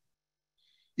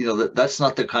 That's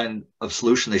not the kind of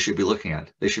solution they should be looking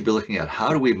at. They should be looking at,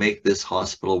 how do we make this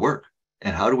hospital work,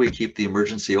 and how do we keep the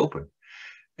emergency open?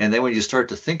 And then when you start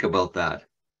to think about that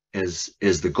as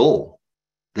the goal,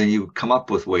 then you come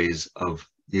up with ways of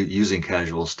using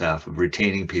casual staff, of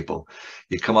retaining people.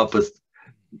 You come up with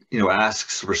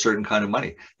asks for certain kind of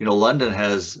money. London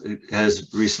has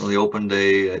recently opened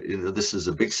this is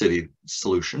a big city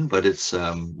solution, but it's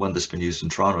one that's been used in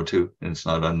Toronto too, and it's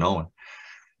not unknown.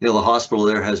 The hospital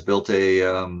there has built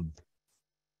an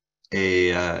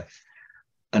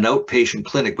outpatient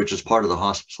clinic, which is part of the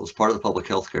hospital. It's part of the public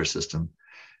healthcare system,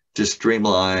 to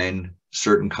streamline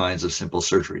certain kinds of simple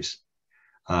surgeries.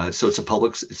 So it's a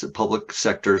public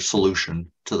sector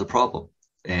solution to the problem.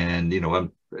 And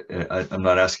I'm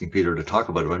not asking Peter to talk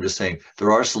about it, but I'm just saying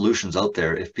there are solutions out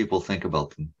there if people think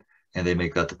about them and they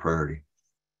make that the priority.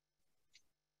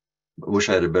 I wish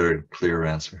I had a better, clearer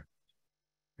answer.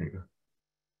 There you go.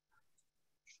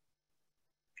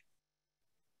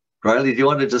 Riley, do you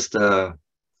want to just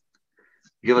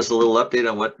give us a little update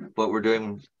on what we're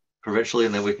doing provincially,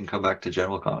 and then we can come back to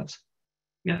general comments?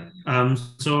 Yeah,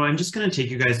 so I'm just going to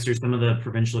take you guys through some of the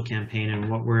provincial campaign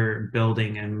and what we're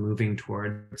building and moving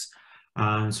towards. So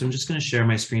I'm just going to share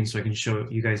my screen so I can show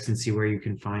you guys can see where you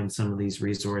can find some of these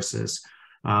resources.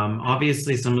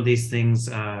 Obviously, some of these things,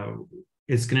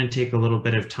 it's going to take a little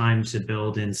bit of time to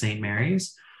build in St.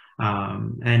 Mary's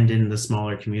and in the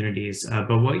smaller communities.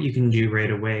 But what you can do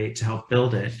right away to help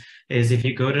build it is if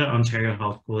you go to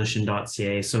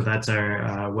ontariohealthcoalition.ca, so that's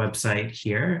our website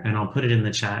here, and I'll put it in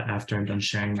the chat after I'm done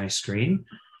sharing my screen.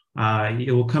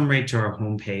 It will come right to our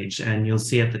homepage, and you'll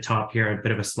see at the top here a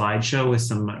bit of a slideshow with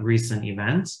some recent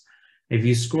events. If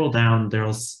you scroll down,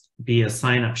 there'll be a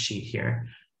sign-up sheet here.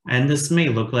 And this may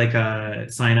look like a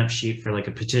sign-up sheet for like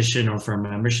a petition or for a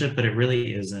membership, but it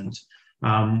really isn't.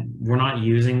 We're not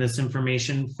using this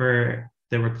information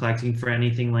that we're collecting for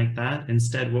anything like that.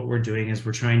 Instead, what we're doing is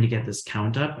we're trying to get this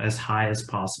count up as high as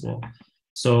possible.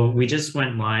 So we just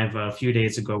went live a few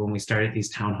days ago when we started these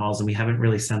town halls, and we haven't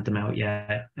really sent them out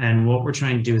yet. And what we're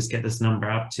trying to do is get this number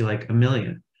up to like 1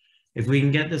 million. If we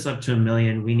can get this up to 1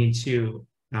 million, we need to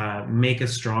make a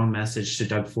strong message to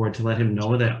Doug Ford to let him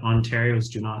know that Ontarians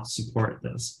do not support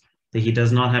this, that he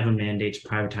does not have a mandate to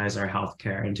privatize our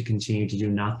healthcare and to continue to do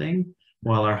nothing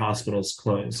while our hospitals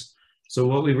close. So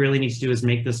what we really need to do is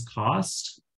make this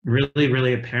cost really,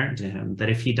 really apparent to him, that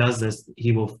if he does this,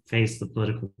 he will face the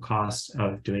political cost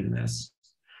of doing this.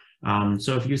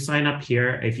 So if you sign up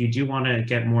here, if you do want to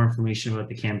get more information about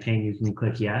the campaign, you can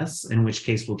click yes, in which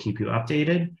case we'll keep you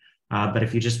updated. But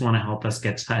if you just want to help us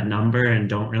get to that number and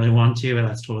don't really want to,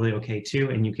 that's totally okay too,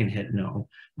 and you can hit no.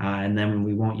 And then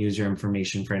we won't use your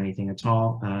information for anything at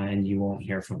all, and you won't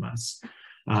hear from us.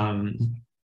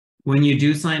 When you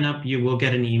do sign up, you will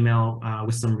get an email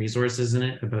with some resources in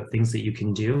it about things that you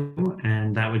can do,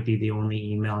 and that would be the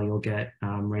only email you'll get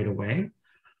right away.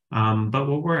 But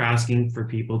what we're asking for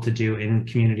people to do in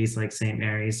communities like St.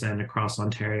 Mary's and across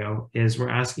Ontario is we're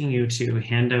asking you to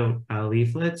hand out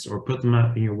leaflets or put them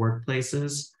up in your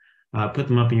workplaces, put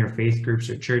them up in your faith groups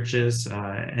or churches,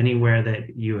 anywhere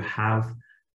that you have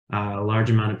a large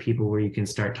amount of people where you can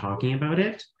start talking about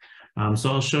it.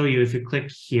 So I'll show you, if you click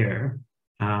here,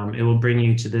 it will bring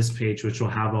you to this page, which will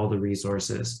have all the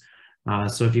resources.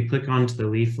 So if you click onto the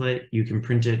leaflet, you can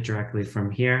print it directly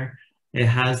from here. It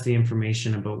has the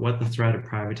information about what the threat of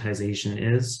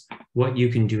privatization is, what you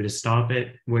can do to stop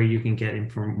it, where you can get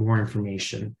more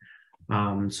information.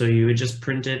 So you would just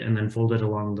print it and then fold it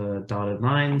along the dotted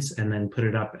lines and then put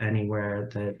it up anywhere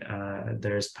that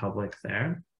there's public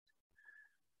there.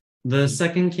 The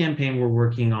second campaign we're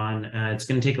working on, it's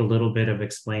going to take a little bit of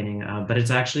explaining, but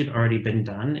it's actually already been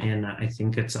done in, I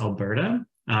think it's Alberta.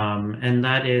 And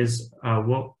that is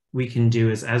what we can do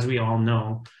is, as we all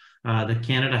know, the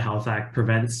Canada Health Act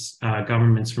prevents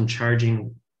governments from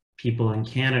charging people in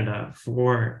Canada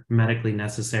for medically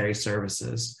necessary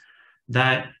services.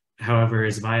 That, however,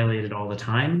 is violated all the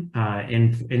time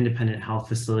in independent health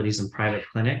facilities and private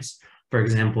clinics. For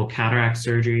example, cataract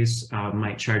surgeries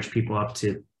might charge people up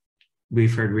to,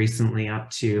 we've heard recently,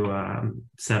 up to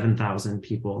 7,000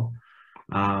 people,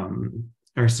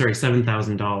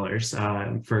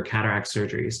 $7,000 for cataract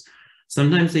surgeries.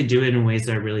 Sometimes they do it in ways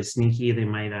that are really sneaky. They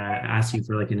might ask you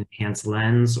for like an enhanced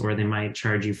lens, or they might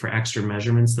charge you for extra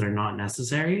measurements that are not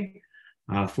necessary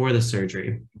for the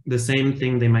surgery. The same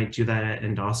thing, they might do that at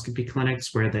endoscopy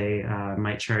clinics, where they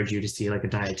might charge you to see like a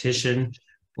dietitian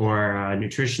or a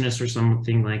nutritionist or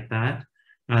something like that.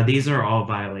 These are all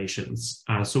violations.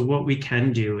 So what we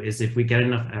can do is, if we get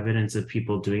enough evidence of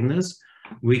people doing this,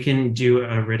 we can do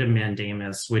a writ of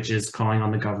mandamus, which is calling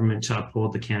on the government to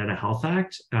uphold the Canada Health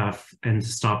Act and to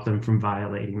stop them from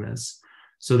violating this.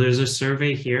 So there's a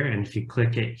survey here, and if you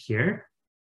click it here,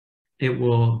 it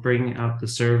will bring up the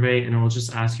survey, and it will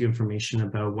just ask you information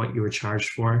about what you were charged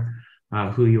for,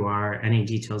 who you are, any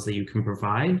details that you can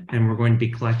provide. And we're going to be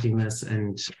collecting this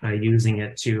and using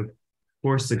it to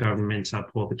force the government to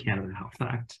uphold the Canada Health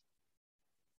Act.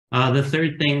 The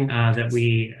third thing that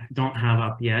we don't have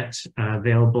up yet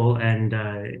available, and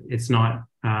it's not,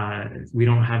 we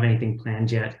don't have anything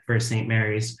planned yet for St.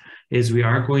 Mary's, is we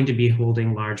are going to be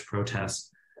holding large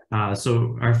protests.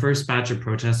 So our first batch of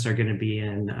protests are going to be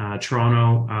in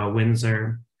Toronto,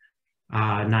 Windsor,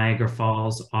 Niagara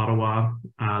Falls, Ottawa.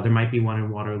 There might be one in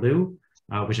Waterloo,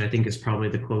 which I think is probably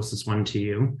the closest one to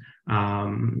you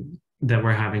that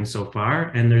we're having so far.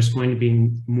 And there's going to be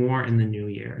more in the New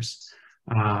Year's.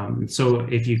 So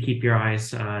if you keep your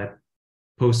eyes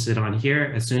posted on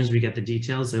here, as soon as we get the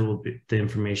details, the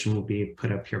information will be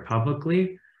put up here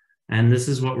publicly. And this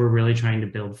is what we're really trying to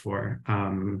build for,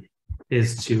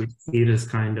 is to see this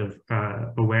kind of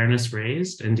awareness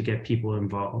raised and to get people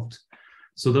involved.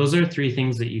 So those are three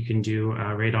things that you can do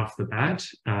right off the bat,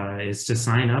 is to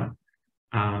sign up,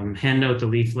 hand out the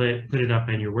leaflet, put it up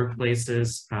in your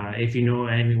workplaces. If you know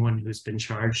anyone who's been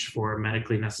charged for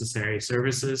medically necessary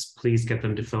services, please get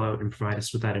them to fill out and provide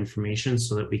us with that information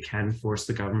so that we can force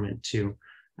the government to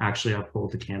actually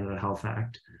uphold the Canada Health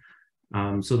Act.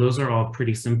 So those are all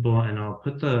pretty simple, and I'll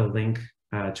put the link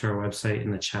to our website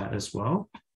in the chat as well.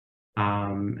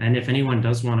 And if anyone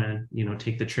does want to,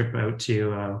 take the trip out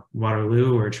to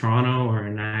Waterloo or Toronto or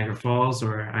Niagara Falls,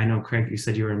 or I know, Craig, you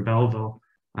said you were in Belleville.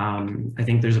 I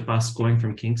think there's a bus going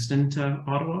from Kingston to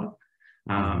Ottawa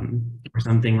or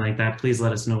something like that. Please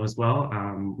let us know as well.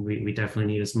 We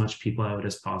definitely need as much people out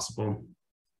as possible.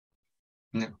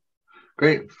 Yeah.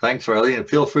 Great. Thanks, Riley. And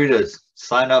feel free to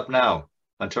sign up now.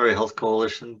 Ontario Health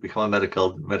Coalition, become a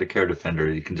Medicare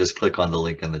defender. You can just click on the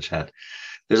link in the chat.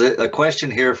 There's a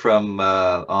question here from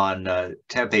on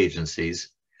temp agencies.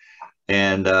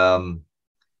 And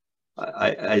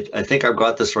I think I've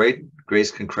got this right.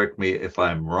 Grace can correct me if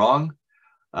I'm wrong.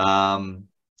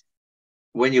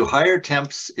 when you hire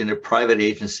temps in a private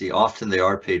agency, often they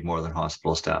are paid more than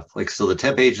hospital staff. Like, so the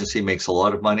temp agency makes a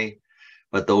lot of money,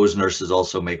 but those nurses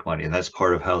also make money. And that's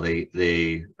part of how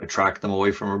they attract them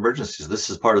away from emergencies. This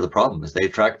is part of the problem, is they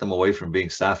attract them away from being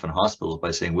staff in hospitals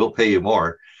by saying, we'll pay you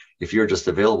more if you're just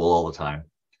available all the time.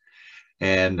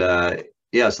 And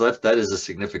yeah, so that is a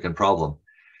significant problem.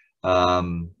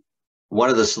 One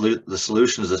of the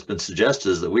solutions that's been suggested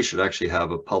is that we should actually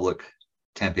have a public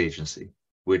temp agency,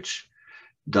 which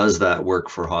does that work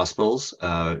for hospitals,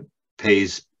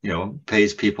 pays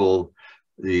people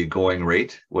the going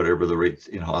rate, whatever the rates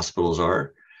in hospitals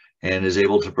are, and is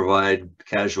able to provide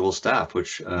casual staff,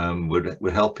 which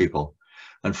would help people.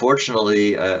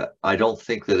 Unfortunately, I don't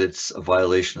think that it's a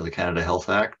violation of the Canada Health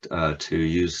Act to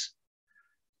use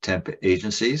temp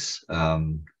agencies. I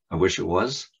wish it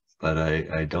was, but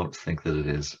I don't think that it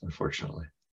is, unfortunately.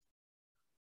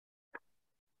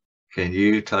 Can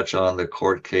you touch on the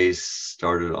court case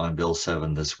started on Bill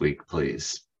 7 this week,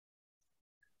 please?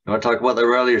 You want to talk about that,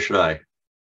 Riley, or should I?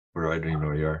 Or I don't even know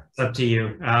where you are. It's up to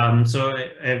you. So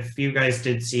if you guys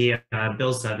did see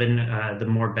Bill 7, the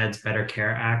More Beds, Better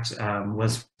Care Act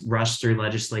was rushed through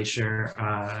legislature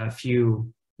I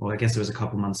guess it was a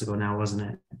couple months ago now, wasn't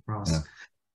it, Ross? Yeah.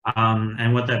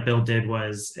 And what that bill did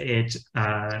was it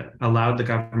allowed the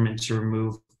government to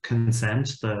remove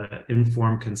consent, the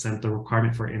informed consent, the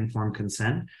requirement for informed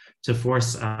consent, to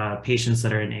force patients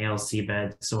that are in ALC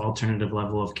beds, so alternative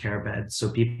level of care beds,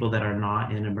 so people that are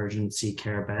not in emergency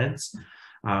care beds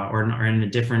or are in a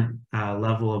different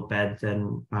level of bed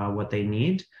than what they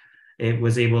need. It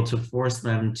was able to force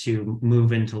them to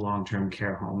move into long-term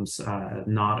care homes,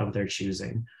 not of their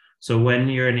choosing. So when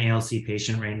you're an ALC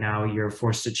patient right now, you're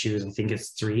forced to choose, I think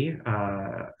it's three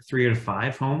or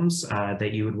 5 homes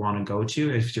that you would want to go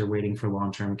to if you're waiting for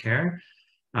long-term care.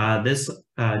 This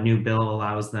new bill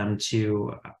allows them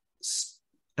to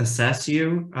assess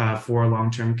you for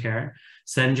long-term care,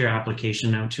 send your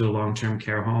application out to a long-term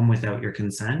care home without your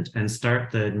consent, and start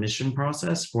the admission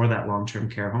process for that long-term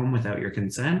care home without your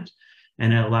consent.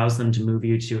 And it allows them to move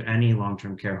you to any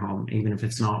long-term care home, even if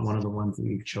it's not one of the ones that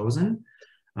you've chosen.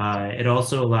 It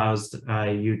also allows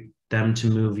them to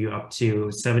move you up to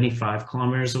 75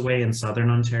 kilometers away in Southern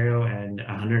Ontario and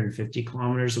 150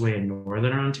 kilometers away in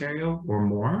Northern Ontario or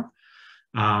more.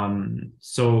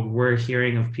 So we're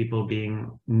hearing of people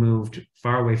being moved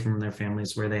far away from their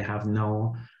families where they have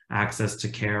no access to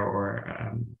care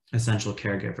or essential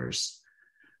caregivers.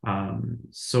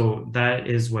 So that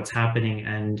is what's happening.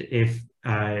 And if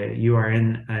you are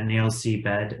in an ALC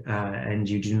bed and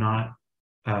you do not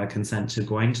consent to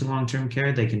going to long-term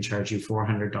care, they can charge you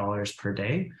 $400 per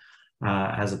day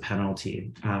as a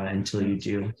penalty until you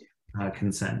do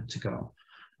consent to go.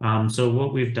 So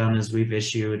what we've done is we've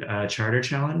issued a charter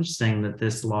challenge saying that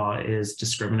this law is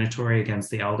discriminatory against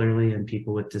the elderly and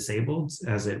people with disabled,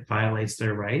 as it violates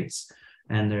their rights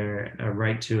and their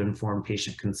right to informed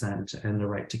patient consent and the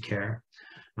right to care.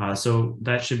 So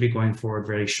that should be going forward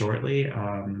very shortly,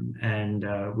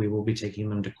 and we will be taking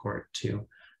them to court to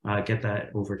get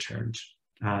that overturned.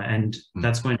 And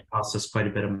that's going to cost us quite a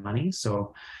bit of money.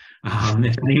 So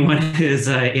if anyone is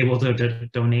able to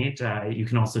donate, you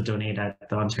can also donate at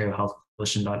the Ontario Health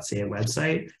Coalition.ca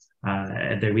website.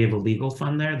 We have a legal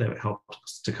fund there that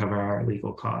helps to cover our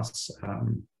legal costs.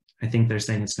 I think they're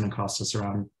saying it's going to cost us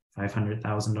around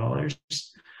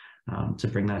 $500,000 to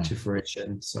bring that to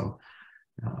fruition. So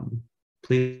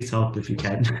please help if you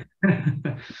can.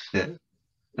 Yeah.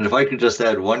 And if I could just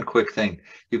add one quick thing,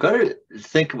 you've got to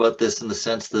think about this in the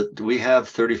sense that we have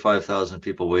 35,000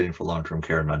 people waiting for long-term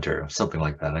care in Ontario, something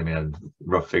like that. I mean,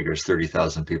 rough figures,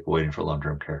 30,000 people waiting for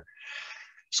long-term care.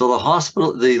 So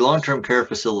the long-term care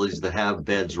facilities that have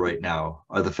beds right now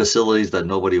are the facilities that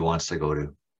nobody wants to go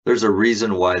to. There's a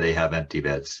reason why they have empty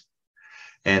beds.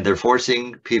 And they're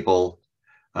forcing people,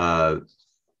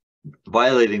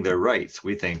 violating their rights,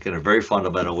 we think, in a very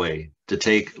fundamental way, to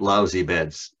take lousy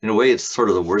beds. In a way, it's sort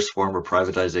of the worst form of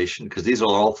privatization, because these are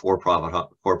all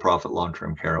for-profit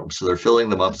long-term care homes. So they're filling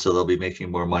them up so they'll be making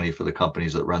more money for the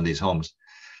companies that run these homes.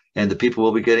 And the people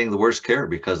will be getting the worst care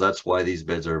because that's why these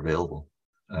beds are available.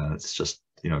 It's just,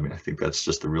 I mean, I think that's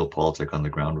just the real politic on the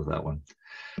ground with that one.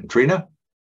 Trina?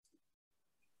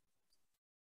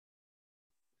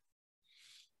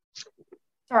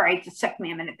 Sorry, it just took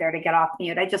me a minute there to get off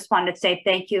mute. I just wanted to say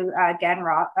thank you again,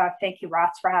 Ross. Thank you,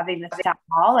 Ross, for having this town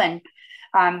hall. And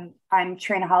I'm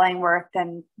Trina Hollingworth,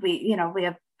 and we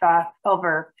have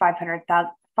over 500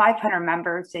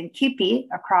 members in QP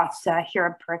across here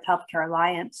at Perth Healthcare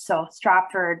Alliance. So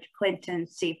Stratford, Clinton,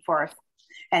 Seaforth,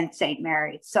 and St.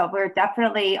 Mary's. So we're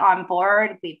definitely on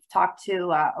board. We've talked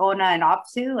to ONA and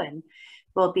OPSU, and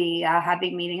We'll be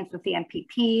having meetings with the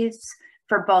MPPs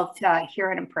for both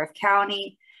here in Perth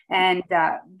County, and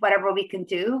whatever we can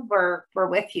do, we're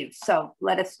with you. So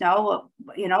let us know,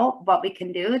 what we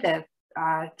can do to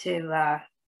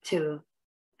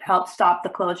help stop the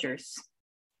closures.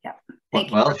 Yeah.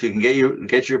 Thank Well, you. if you can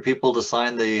get your people to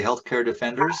sign the healthcare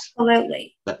defenders,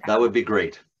 Absolutely. that would be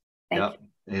great. Thank you.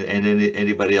 And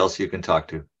anybody else you can talk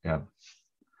to. Yeah.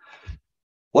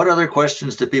 What other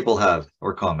questions do people have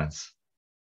or comments?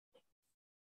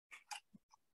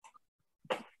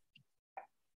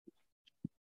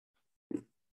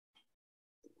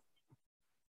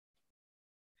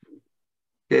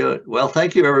 Okay, well,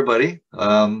 thank you, everybody.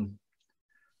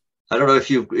 I don't know if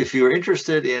you're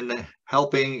interested in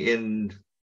helping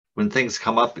when things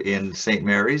come up in St.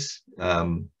 Mary's.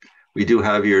 We do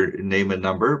have your name and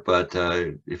number, but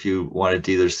if you wanted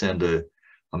to either send a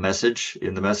message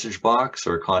in the message box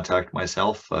or contact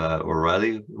myself or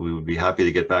Riley, we would be happy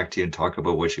to get back to you and talk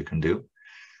about what you can do.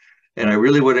 And I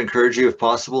really would encourage you, if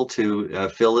possible, to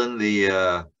fill in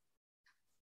the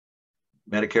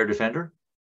Medicare Defender.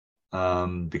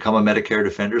 Become a Medicare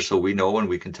Defender so we know and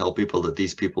we can tell people that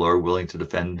these people are willing to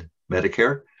defend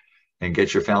Medicare, and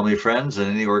get your family, friends, and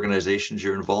any organizations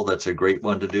you're involved. That's a great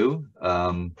one to do.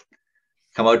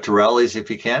 Come out to rallies if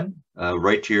you can.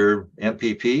 Write to your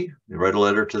MPP, write a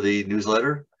letter to the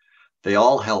newsletter. They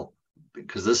all help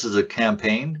because this is a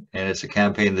campaign, and it's a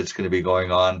campaign that's going to be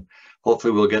going on.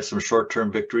 Hopefully we'll get some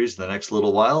short-term victories in the next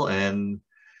little while, and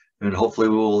hopefully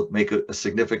we'll make a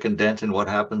significant dent in what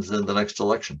happens in the next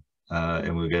election.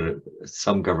 And we'll get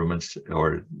some governments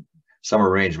or some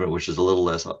arrangement which is a little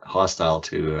less hostile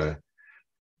to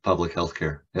public health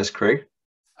care. Yes, Craig?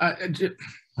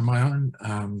 Am I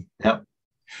on? Yep.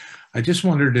 I just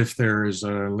wondered if there is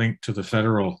a link to the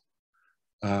federal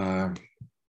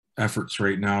efforts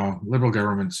right now. Liberal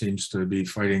government seems to be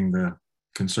fighting the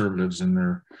Conservatives in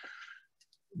their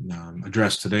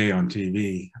address today on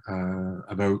TV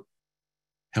about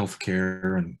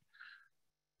healthcare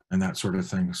and that sort of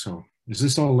thing. So is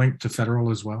this all linked to federal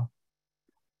as well?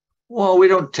 Well, we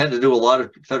don't tend to do a lot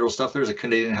of federal stuff. There's a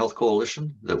Canadian Health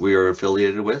Coalition that we are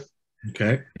affiliated with.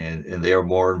 Okay. And they are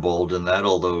more involved in that,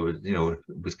 although,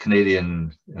 with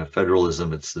Canadian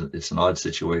federalism, it's an odd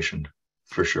situation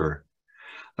for sure.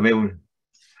 I mean,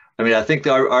 I think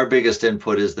our biggest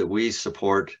input is that we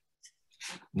support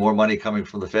more money coming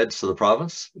from the feds to the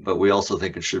province, but we also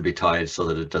think it should be tied so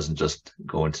that it doesn't just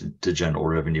go into general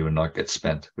revenue and not get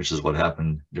spent, which is what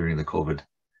happened during the COVID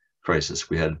crisis.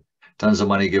 We had tons of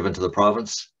money given to the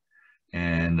province,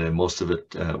 and most of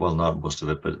it, well, not most of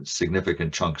it, but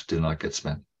significant chunks did not get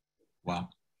spent. Wow.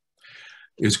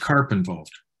 Is CARP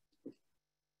involved?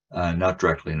 Not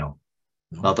directly, no.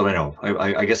 Not that I know.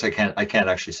 I guess I can't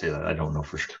actually say that. I don't know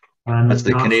for sure. That's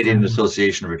the Canadian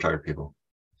Association of Retired People.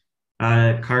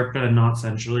 CARP, not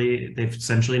centrally. They've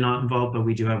centrally not involved, but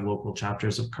we do have local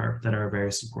chapters of CARP that are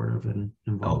very supportive and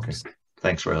involved. Okay.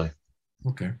 Thanks, Riley.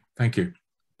 Okay. Thank you.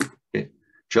 Okay.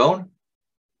 Joan?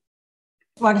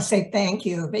 I want to say thank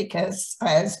you because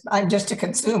I'm just a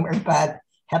consumer, but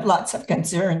have lots of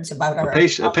concerns about our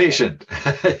patient.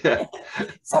 Yeah.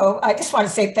 So I just want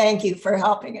to say thank you for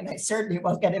helping, and I certainly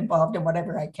will get involved in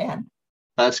whatever I can.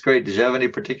 That's great. Did you have any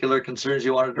particular concerns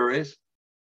you wanted to raise?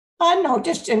 No,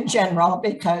 just in general,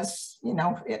 because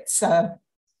it's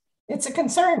a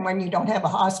concern when you don't have a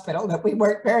hospital that we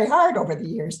worked very hard over the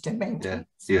years to maintain.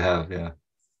 Yeah, you have, yeah.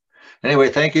 Anyway,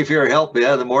 thank you for your help.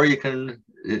 Yeah, the more you can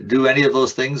do any of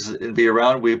those things and be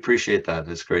around, we appreciate that.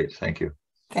 It's great. Thank you.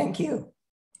 Thank you.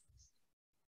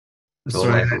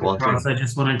 Sorry, Ross, I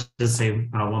just wanted to say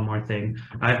one more thing.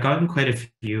 I've gotten quite a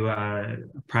few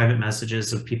private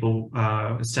messages of people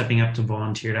stepping up to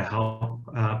volunteer to help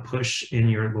push in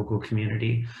your local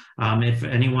community. If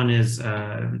anyone is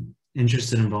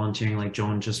interested in volunteering like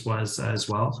Joan just was as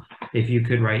well, if you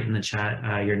could write in the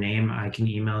chat your name, I can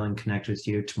email and connect with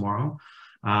you tomorrow.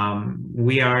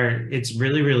 It's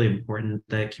really, really important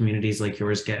that communities like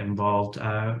yours get involved.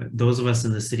 Those of us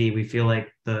in the city, we feel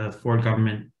like the Ford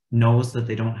government knows that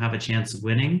they don't have a chance of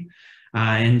winning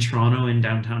in Toronto, in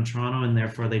downtown Toronto, and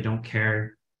therefore they don't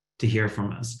care to hear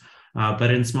from us.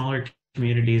 But in smaller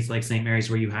communities like St. Mary's,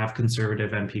 where you have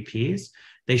Conservative MPPs,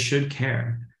 they should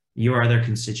care. You are their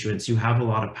constituents. You have a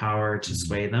lot of power to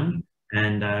sway them.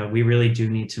 And we really do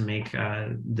need to make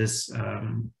this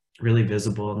really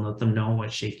visible and let them know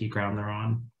what shaky ground they're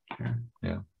on.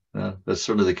 Yeah, that's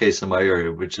sort of the case in my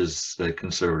area, which is a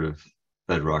Conservative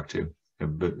bedrock too.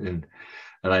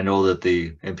 And I know that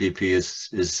the MPP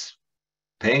is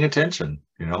paying attention,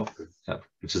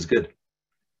 which is good.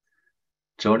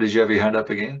 Joan, did you have your hand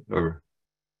up again, or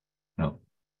no?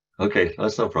 Okay,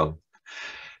 that's no problem.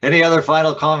 Any other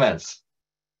final comments?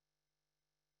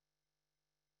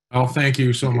 Oh, thank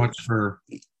you so much for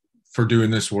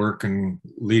doing this work and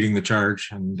leading the charge.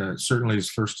 And certainly it's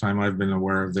the first time I've been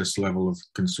aware of this level of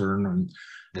concern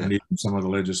and even some of the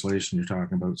legislation you're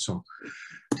talking about. So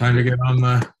time to get on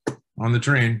the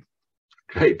train.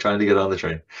 Great, trying to get on the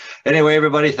train. Anyway,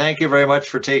 everybody, thank you very much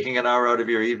for taking an hour out of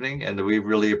your evening, and we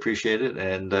really appreciate it.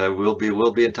 And we'll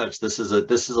be in touch. This is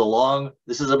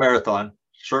a marathon,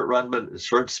 short run, but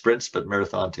short sprints, but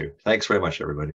marathon too. Thanks very much, everybody.